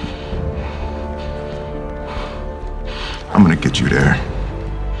 I'm gonna get you there.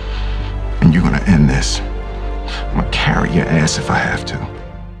 And you're gonna end this. I'm gonna carry your ass if I have to.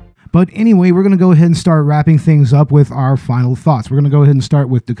 But anyway, we're going to go ahead and start wrapping things up with our final thoughts. We're going to go ahead and start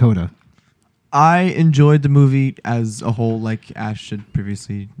with Dakota. I enjoyed the movie as a whole, like Ash had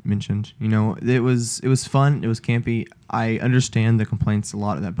previously mentioned. You know, it was fun. It was campy. I understand the complaints a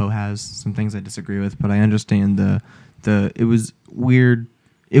lot that Bo has. Some things I disagree with, but I understand it was weird.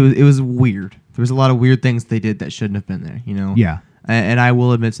 It was weird. There was a lot of weird things they did that shouldn't have been there. You know. Yeah. And I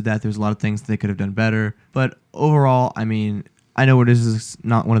will admit to that. There's a lot of things they could have done better. But overall, I mean, I know this is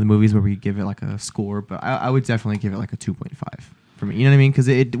not one of the movies where we give it like a score, but I would definitely give it like a 2.5 for me. You know what I mean? Because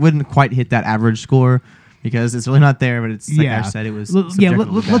it wouldn't quite hit that average score, because it's really not there. But it's like I said, it was.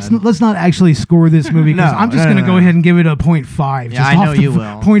 Let's not actually score this movie because I'm just gonna go ahead and give it a 0.5. Yeah, I know you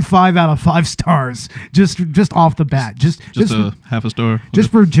will. 0.5 out of 5 stars, just off the bat, just a half a star,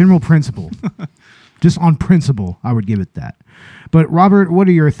 just for general principle. Just on principle, I would give it that. But Robert, what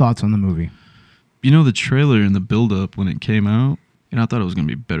are your thoughts on the movie? You know, the trailer and the build-up when it came out, I thought it was going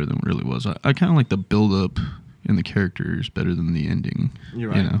to be better than it really was. I kind of like the build-up and the characters better than the ending.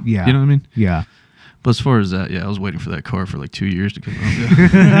 You're right. You know? Yeah. You know what I mean? Yeah. But as far as that, I was waiting for that car for like 2 years to come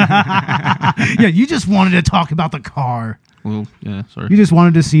out. Yeah, you just wanted to talk about the car. Well, yeah, sorry. You just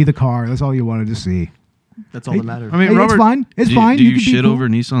wanted to see the car. That's all you wanted to see. That's all that matters. I mean, Hey, Robert, it's fine. It's do fine. Do you can be shit cool. over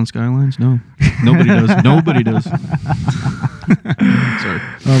Nissan Skylines? No. Nobody does. Nobody does. Sorry.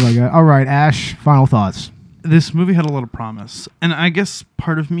 Oh, my God. All right, Ash, final thoughts. this movie had a lot of promise, and I guess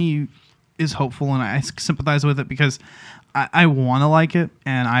part of me is hopeful, and I sympathize with it because I want to like it,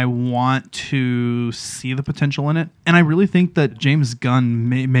 and I want to see the potential in it, and I really think that James Gunn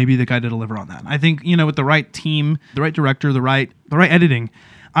may be the guy to deliver on that. I think, you know, with the right team, the right director, the right editing.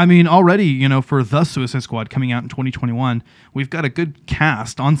 I mean, already, you know, for The Suicide Squad coming out in 2021, we've got a good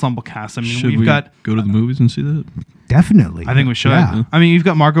cast, ensemble cast. I mean, Should we got go to the movies and see that? Definitely. I think we should. Yeah. I mean, you've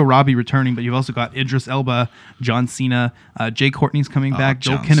got Margot Robbie returning, but you've also got Idris Elba, John Cena, Jay Courtney's coming back,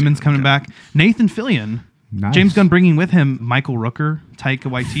 Joel John Kinnaman's Cena, coming back, Nathan Fillion, Nice. James Gunn bringing with him Michael Rooker, Taika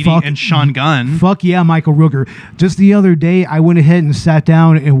Waititi, Fuck- and Sean Gunn. Fuck yeah, Michael Rooker. Just the other day, I went ahead and sat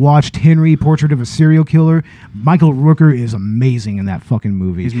down and watched Henry, Portrait of a Serial Killer. Michael Rooker is amazing in that fucking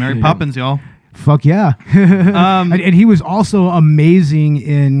movie. He's Mary Poppins, y'all. Fuck yeah. And he was also amazing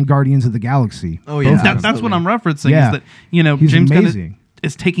in Guardians of the Galaxy. Oh, yeah. That's what I'm referencing. Yeah. Is that, you know, He's James Gunn amazing.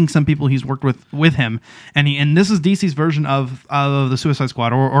 is taking some people he's worked with him, and this is DC's version of the Suicide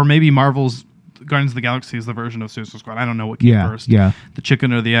Squad, or maybe Marvel's Guardians of the Galaxy is the version of Suicide Squad. I don't know what came first. Yeah. The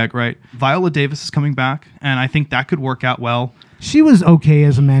chicken or the egg, right? Viola Davis is coming back, and I think that could work out well. She was okay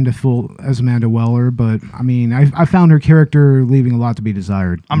as Amanda Weller, but I mean, I found her character leaving a lot to be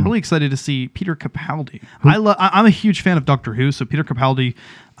desired. I'm really excited to see Peter Capaldi. I'm a huge fan of Doctor Who, so Peter Capaldi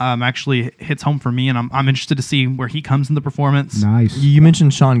actually hits home for me, and I'm interested to see where he comes in the performance. Nice. You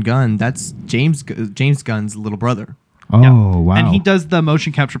mentioned Sean Gunn. That's James Gunn's little brother. Oh, Yeah. wow. And he does the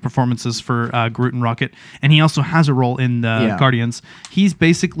motion capture performances for Groot and Rocket, and he also has a role in the Guardians. He's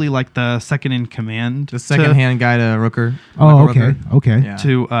basically like the second in command. The second-hand guy to Rooker. Oh, Michael okay. Rooker. Okay. Yeah.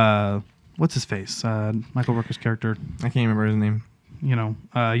 To, what's his face? Michael Rooker's character. I can't remember his name. You know,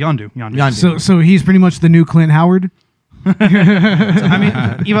 Yondu. So he's pretty much the new Clint Howard? I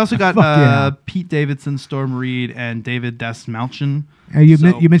mean, you've also got Fuck yeah. Pete Davidson, Storm Reed, and David Dastmalchian.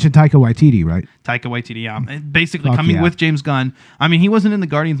 You mentioned Taika Waititi, right? Taika Waititi, yeah. Basically Fuck coming yeah. with James Gunn. I mean, he wasn't in the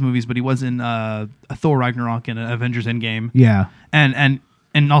Guardians movies, but he was in Thor Ragnarok and Avengers Endgame. Yeah. And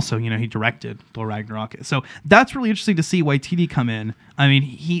also, you know, he directed Thor Ragnarok. So that's really interesting to see Waititi come in. I mean,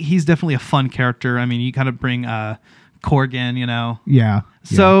 he's definitely a fun character. I mean, you kind of bring Corgan, you know. Yeah.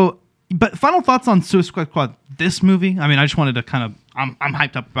 So, but final thoughts on Suicide Squad, this movie. I mean, I just wanted to kind of, I'm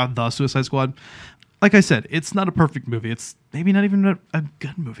hyped up about the Suicide Squad. Like I said, it's not a perfect movie. It's maybe not even a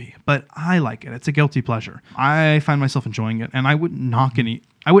good movie, but I like it. It's a guilty pleasure. I find myself enjoying it, and I wouldn't knock it.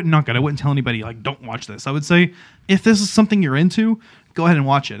 I wouldn't tell anybody, like, don't watch this. I would say, if this is something you're into, go ahead and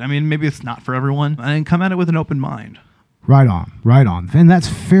watch it. I mean, maybe it's not for everyone, and come at it with an open mind. Right on. And that's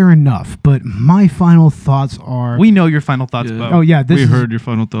fair enough. But my final thoughts are... We know your final thoughts, Bo. Oh, yeah. We heard your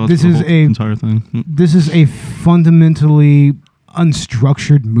final thoughts This for the is whole a entire thing. This is a fundamentally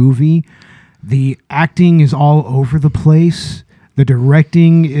unstructured movie. The acting is all over the place. The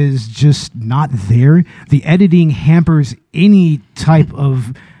directing is just not there. The editing hampers any type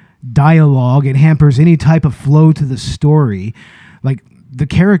of dialogue. It hampers any type of flow to the story. Like, the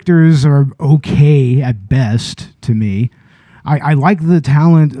characters are okay at best to me. I like the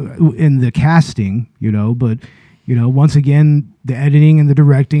talent in the casting, you know, but, you know, once again, the editing and the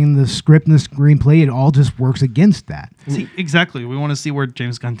directing, the script and the screenplay, it all just works against that. See, exactly. We want to see where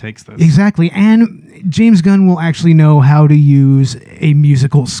James Gunn takes this. Exactly. And James Gunn will actually know how to use a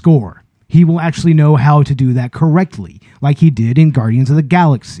musical score. He will actually know how to do that correctly, like he did in Guardians of the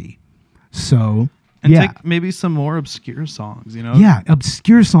Galaxy. So... And yeah. take maybe some more obscure songs, you know? Yeah,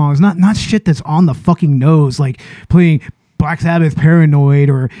 obscure songs, not shit that's on the fucking nose, like playing Black Sabbath Paranoid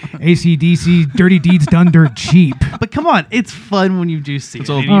or AC/DC Dirty Deeds Done Dirt Cheap. But come on, it's fun when you do see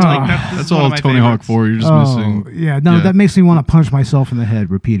it. All, And you're like, this that's is one all of my Tony Hawk favorites. 4. You're just missing. Yeah, no, that makes me want to punch myself in the head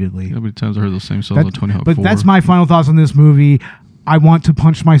repeatedly. How many times I heard the same song on Tony Hawk 4? But that's my final thoughts on this movie. I want to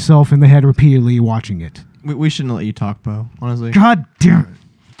punch myself in the head repeatedly watching it. We shouldn't let you talk, Bo, honestly. God damn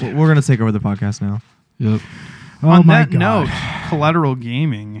it. We're going to take over the podcast now. Yep. Oh On my that God. note, Collateral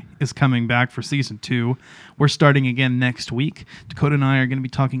Gaming is coming back for season 2. We're starting again next week. Dakota and I are going to be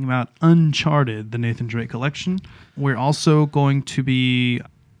talking about Uncharted, the Nathan Drake collection. We're also going to be...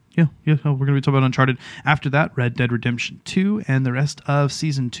 we're going to be talking about Uncharted. After that, Red Dead Redemption 2, and the rest of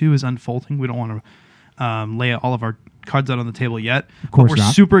season 2 is unfolding. We don't want to lay all of our cards out on the table yet. course but we're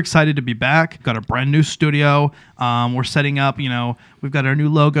not. super excited to be back. Got a brand new studio. We're setting up, we've got our new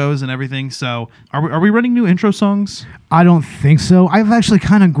logos and everything. So are we running new intro songs? I don't think so. I've actually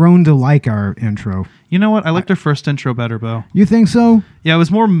kind of grown to like our intro. You know what? I liked our first intro better, Bo. You think so? Yeah, it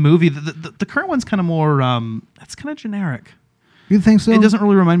was more movie. The current one's kind of more, it's kind of generic. You think so? It doesn't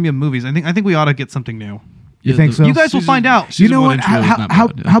really remind me of movies. I think we ought to get something new. You think so? You guys will find out. You know what?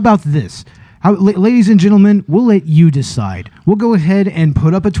 How about this? Ladies and gentlemen, we'll let you decide. We'll go ahead and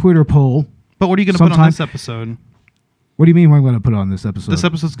put up a Twitter poll. But what are you going to put on this episode? What do you mean we're going to put on this episode? This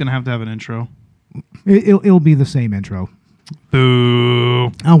episode's going to have an intro. It'll be the same intro.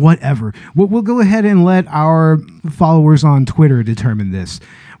 Boo. Oh, whatever. We'll go ahead and let our followers on Twitter determine this.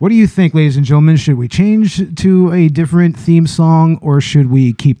 What do you think, ladies and gentlemen? Should we change to a different theme song, or should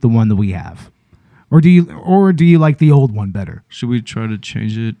we keep the one that we have? Or do you like the old one better? Should we try to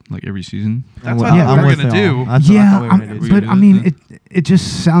change it like every season? That's what we're going to do. But I mean, it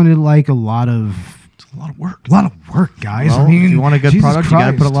just sounded like a lot of work. A lot of work, guys. Well, I mean, if you want a good Jesus product, you got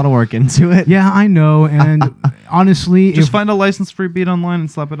to put a Christ. lot of work into it. Yeah, I know. And honestly, Just find a license-free beat online and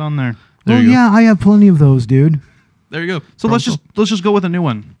slap it on there. yeah, I have plenty of those, dude. There you go. So let's just go with a new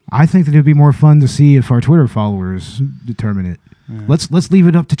one. I think that it'd be more fun to see if our Twitter followers determine it. Yeah. Let's leave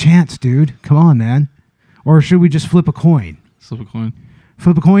it up to chance, dude. Come on, man. Or should we just flip a coin? Flip a coin.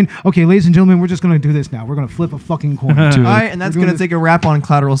 Flip a coin? Okay, ladies and gentlemen, we're just going to do this now. We're going to flip a fucking coin. All right, and that's going to take a wrap on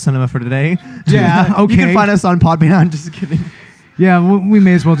Collateral Cinema for today. Yeah, okay. You can find us on Podbean. I'm just kidding. Yeah, we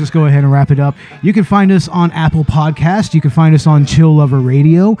may as well just go ahead and wrap it up. You can find us on Apple Podcast. You can find us on Chill Lover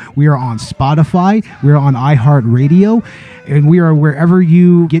Radio. We are on Spotify. We're on iHeartRadio. And we are wherever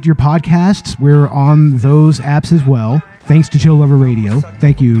you get your podcasts. We're on those apps as well. Thanks to Chill Lover Radio.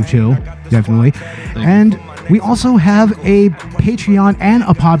 Thank you, Chill. Definitely. And we also have a Patreon and a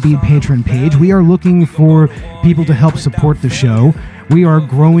Podbean patron page. We are looking for people to help support the show. We are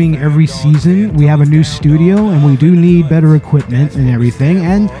growing every season. We have a new studio, and we do need better equipment and everything.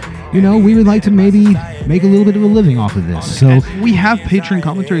 And, we would like to maybe make a little bit of a living off of this. So we have Patreon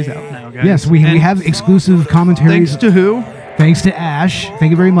commentaries out now, guys. yes, we have exclusive commentaries. Thanks to who? Thanks to Ash.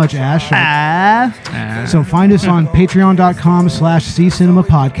 Thank you very much, Ash. So find us on patreon.com/ccinema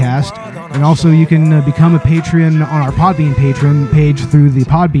podcast. And also you can become a patron on our Podbean patron page through the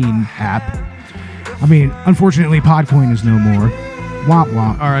Podbean app. I mean, unfortunately, Podcoin is no more. Womp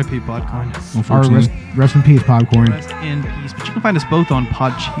womp. R.I.P. Podcoin. Rest in peace, Podcoin. Rest in peace. But you can find us both on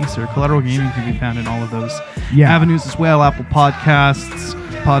Podchaser. Collateral Gaming can be found in all of those avenues as well. Apple Podcasts,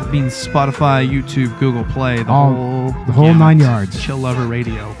 Podbean, Spotify, YouTube, Google Play, the whole 9 yards. Chill Lover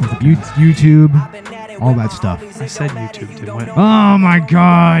Radio. YouTube, all that stuff. I said YouTube, dimwit. Oh my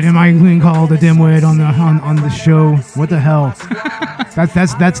God! Am I being called a dimwit on the show? What the hell?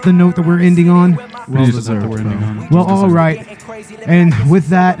 that's the note that we're ending on. Well, all right. And with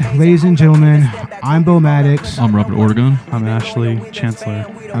that, ladies and gentlemen, I'm Bo Maddox. I'm Robert Oregon. I'm Ashley Chancellor.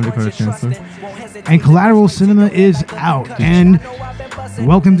 I'm Dakota Chancellor. And Collateral Cinema is out. And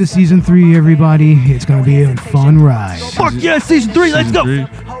welcome to season 3, everybody. It's going to be a fun ride. Fuck yeah, season 3, let's go. Yep.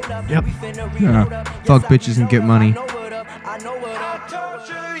 Yeah. Fuck bitches and get money.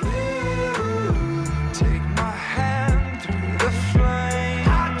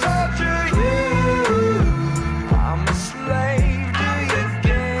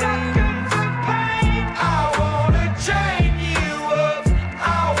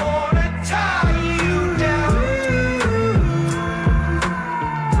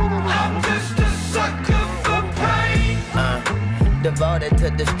 Devoted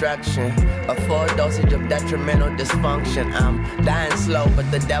to destruction, a full dosage of detrimental dysfunction. I'm dying slow, but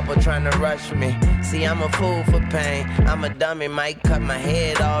the devil trying to rush me. See, I'm a fool for pain. I'm a dummy, might cut my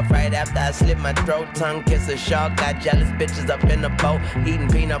head off right after I slit my throat. Tongue kiss a shark, got jealous bitches up in the boat, eating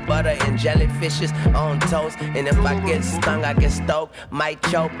peanut butter and jellyfishes on toast. And if I get stung, I get stoked. Might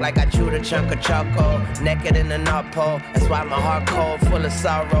choke like I chewed a chunk of charcoal. Naked in the North Pole, that's why my heart cold, full of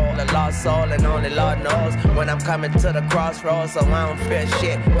sorrow. A lost soul, and only Lord knows when I'm coming to the crossroads. So I don't fear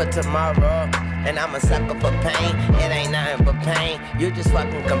shit for tomorrow. And I'm a sucker for pain. It ain't nothing but pain. You just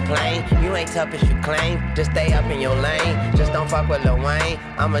fucking complain. You ain't tough as you claim. Just stay up in your lane. Just don't fuck with Lil Wayne.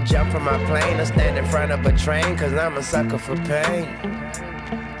 I'ma jump from my plane or stand in front of a train. Cause I'm a sucker for pain.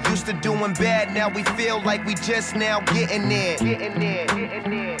 Used to doing bad, now we feel like we just now getting there.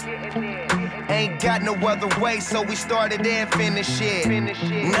 Ain't got no other way, so we started and finished it.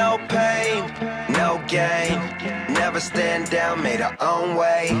 No pain, no gain. Never stand down, made our own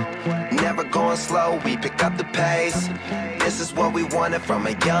way. Never going slow, we pick up the pace. This is what we wanted from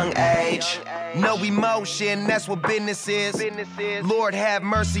a young age. No emotion, that's what business is. Lord have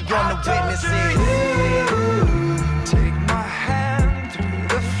mercy on the witnesses. Take my hand through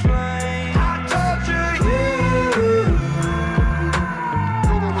the flame. I told you,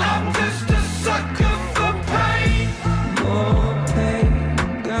 I'm just a sucker for pain. More pain,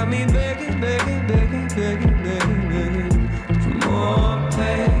 got me begging, begging, begging, begging, begging, begging. For more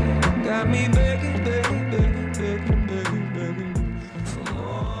pain, got me begging, begging, begging, begging, begging, begging. For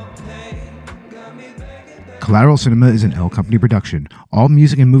more pain, got me begging, begging. Collateral Cinema is an L Company production. All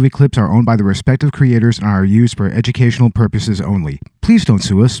music and movie clips are owned by the respective creators and are used for educational purposes only. Please don't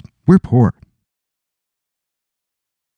sue us. We're poor.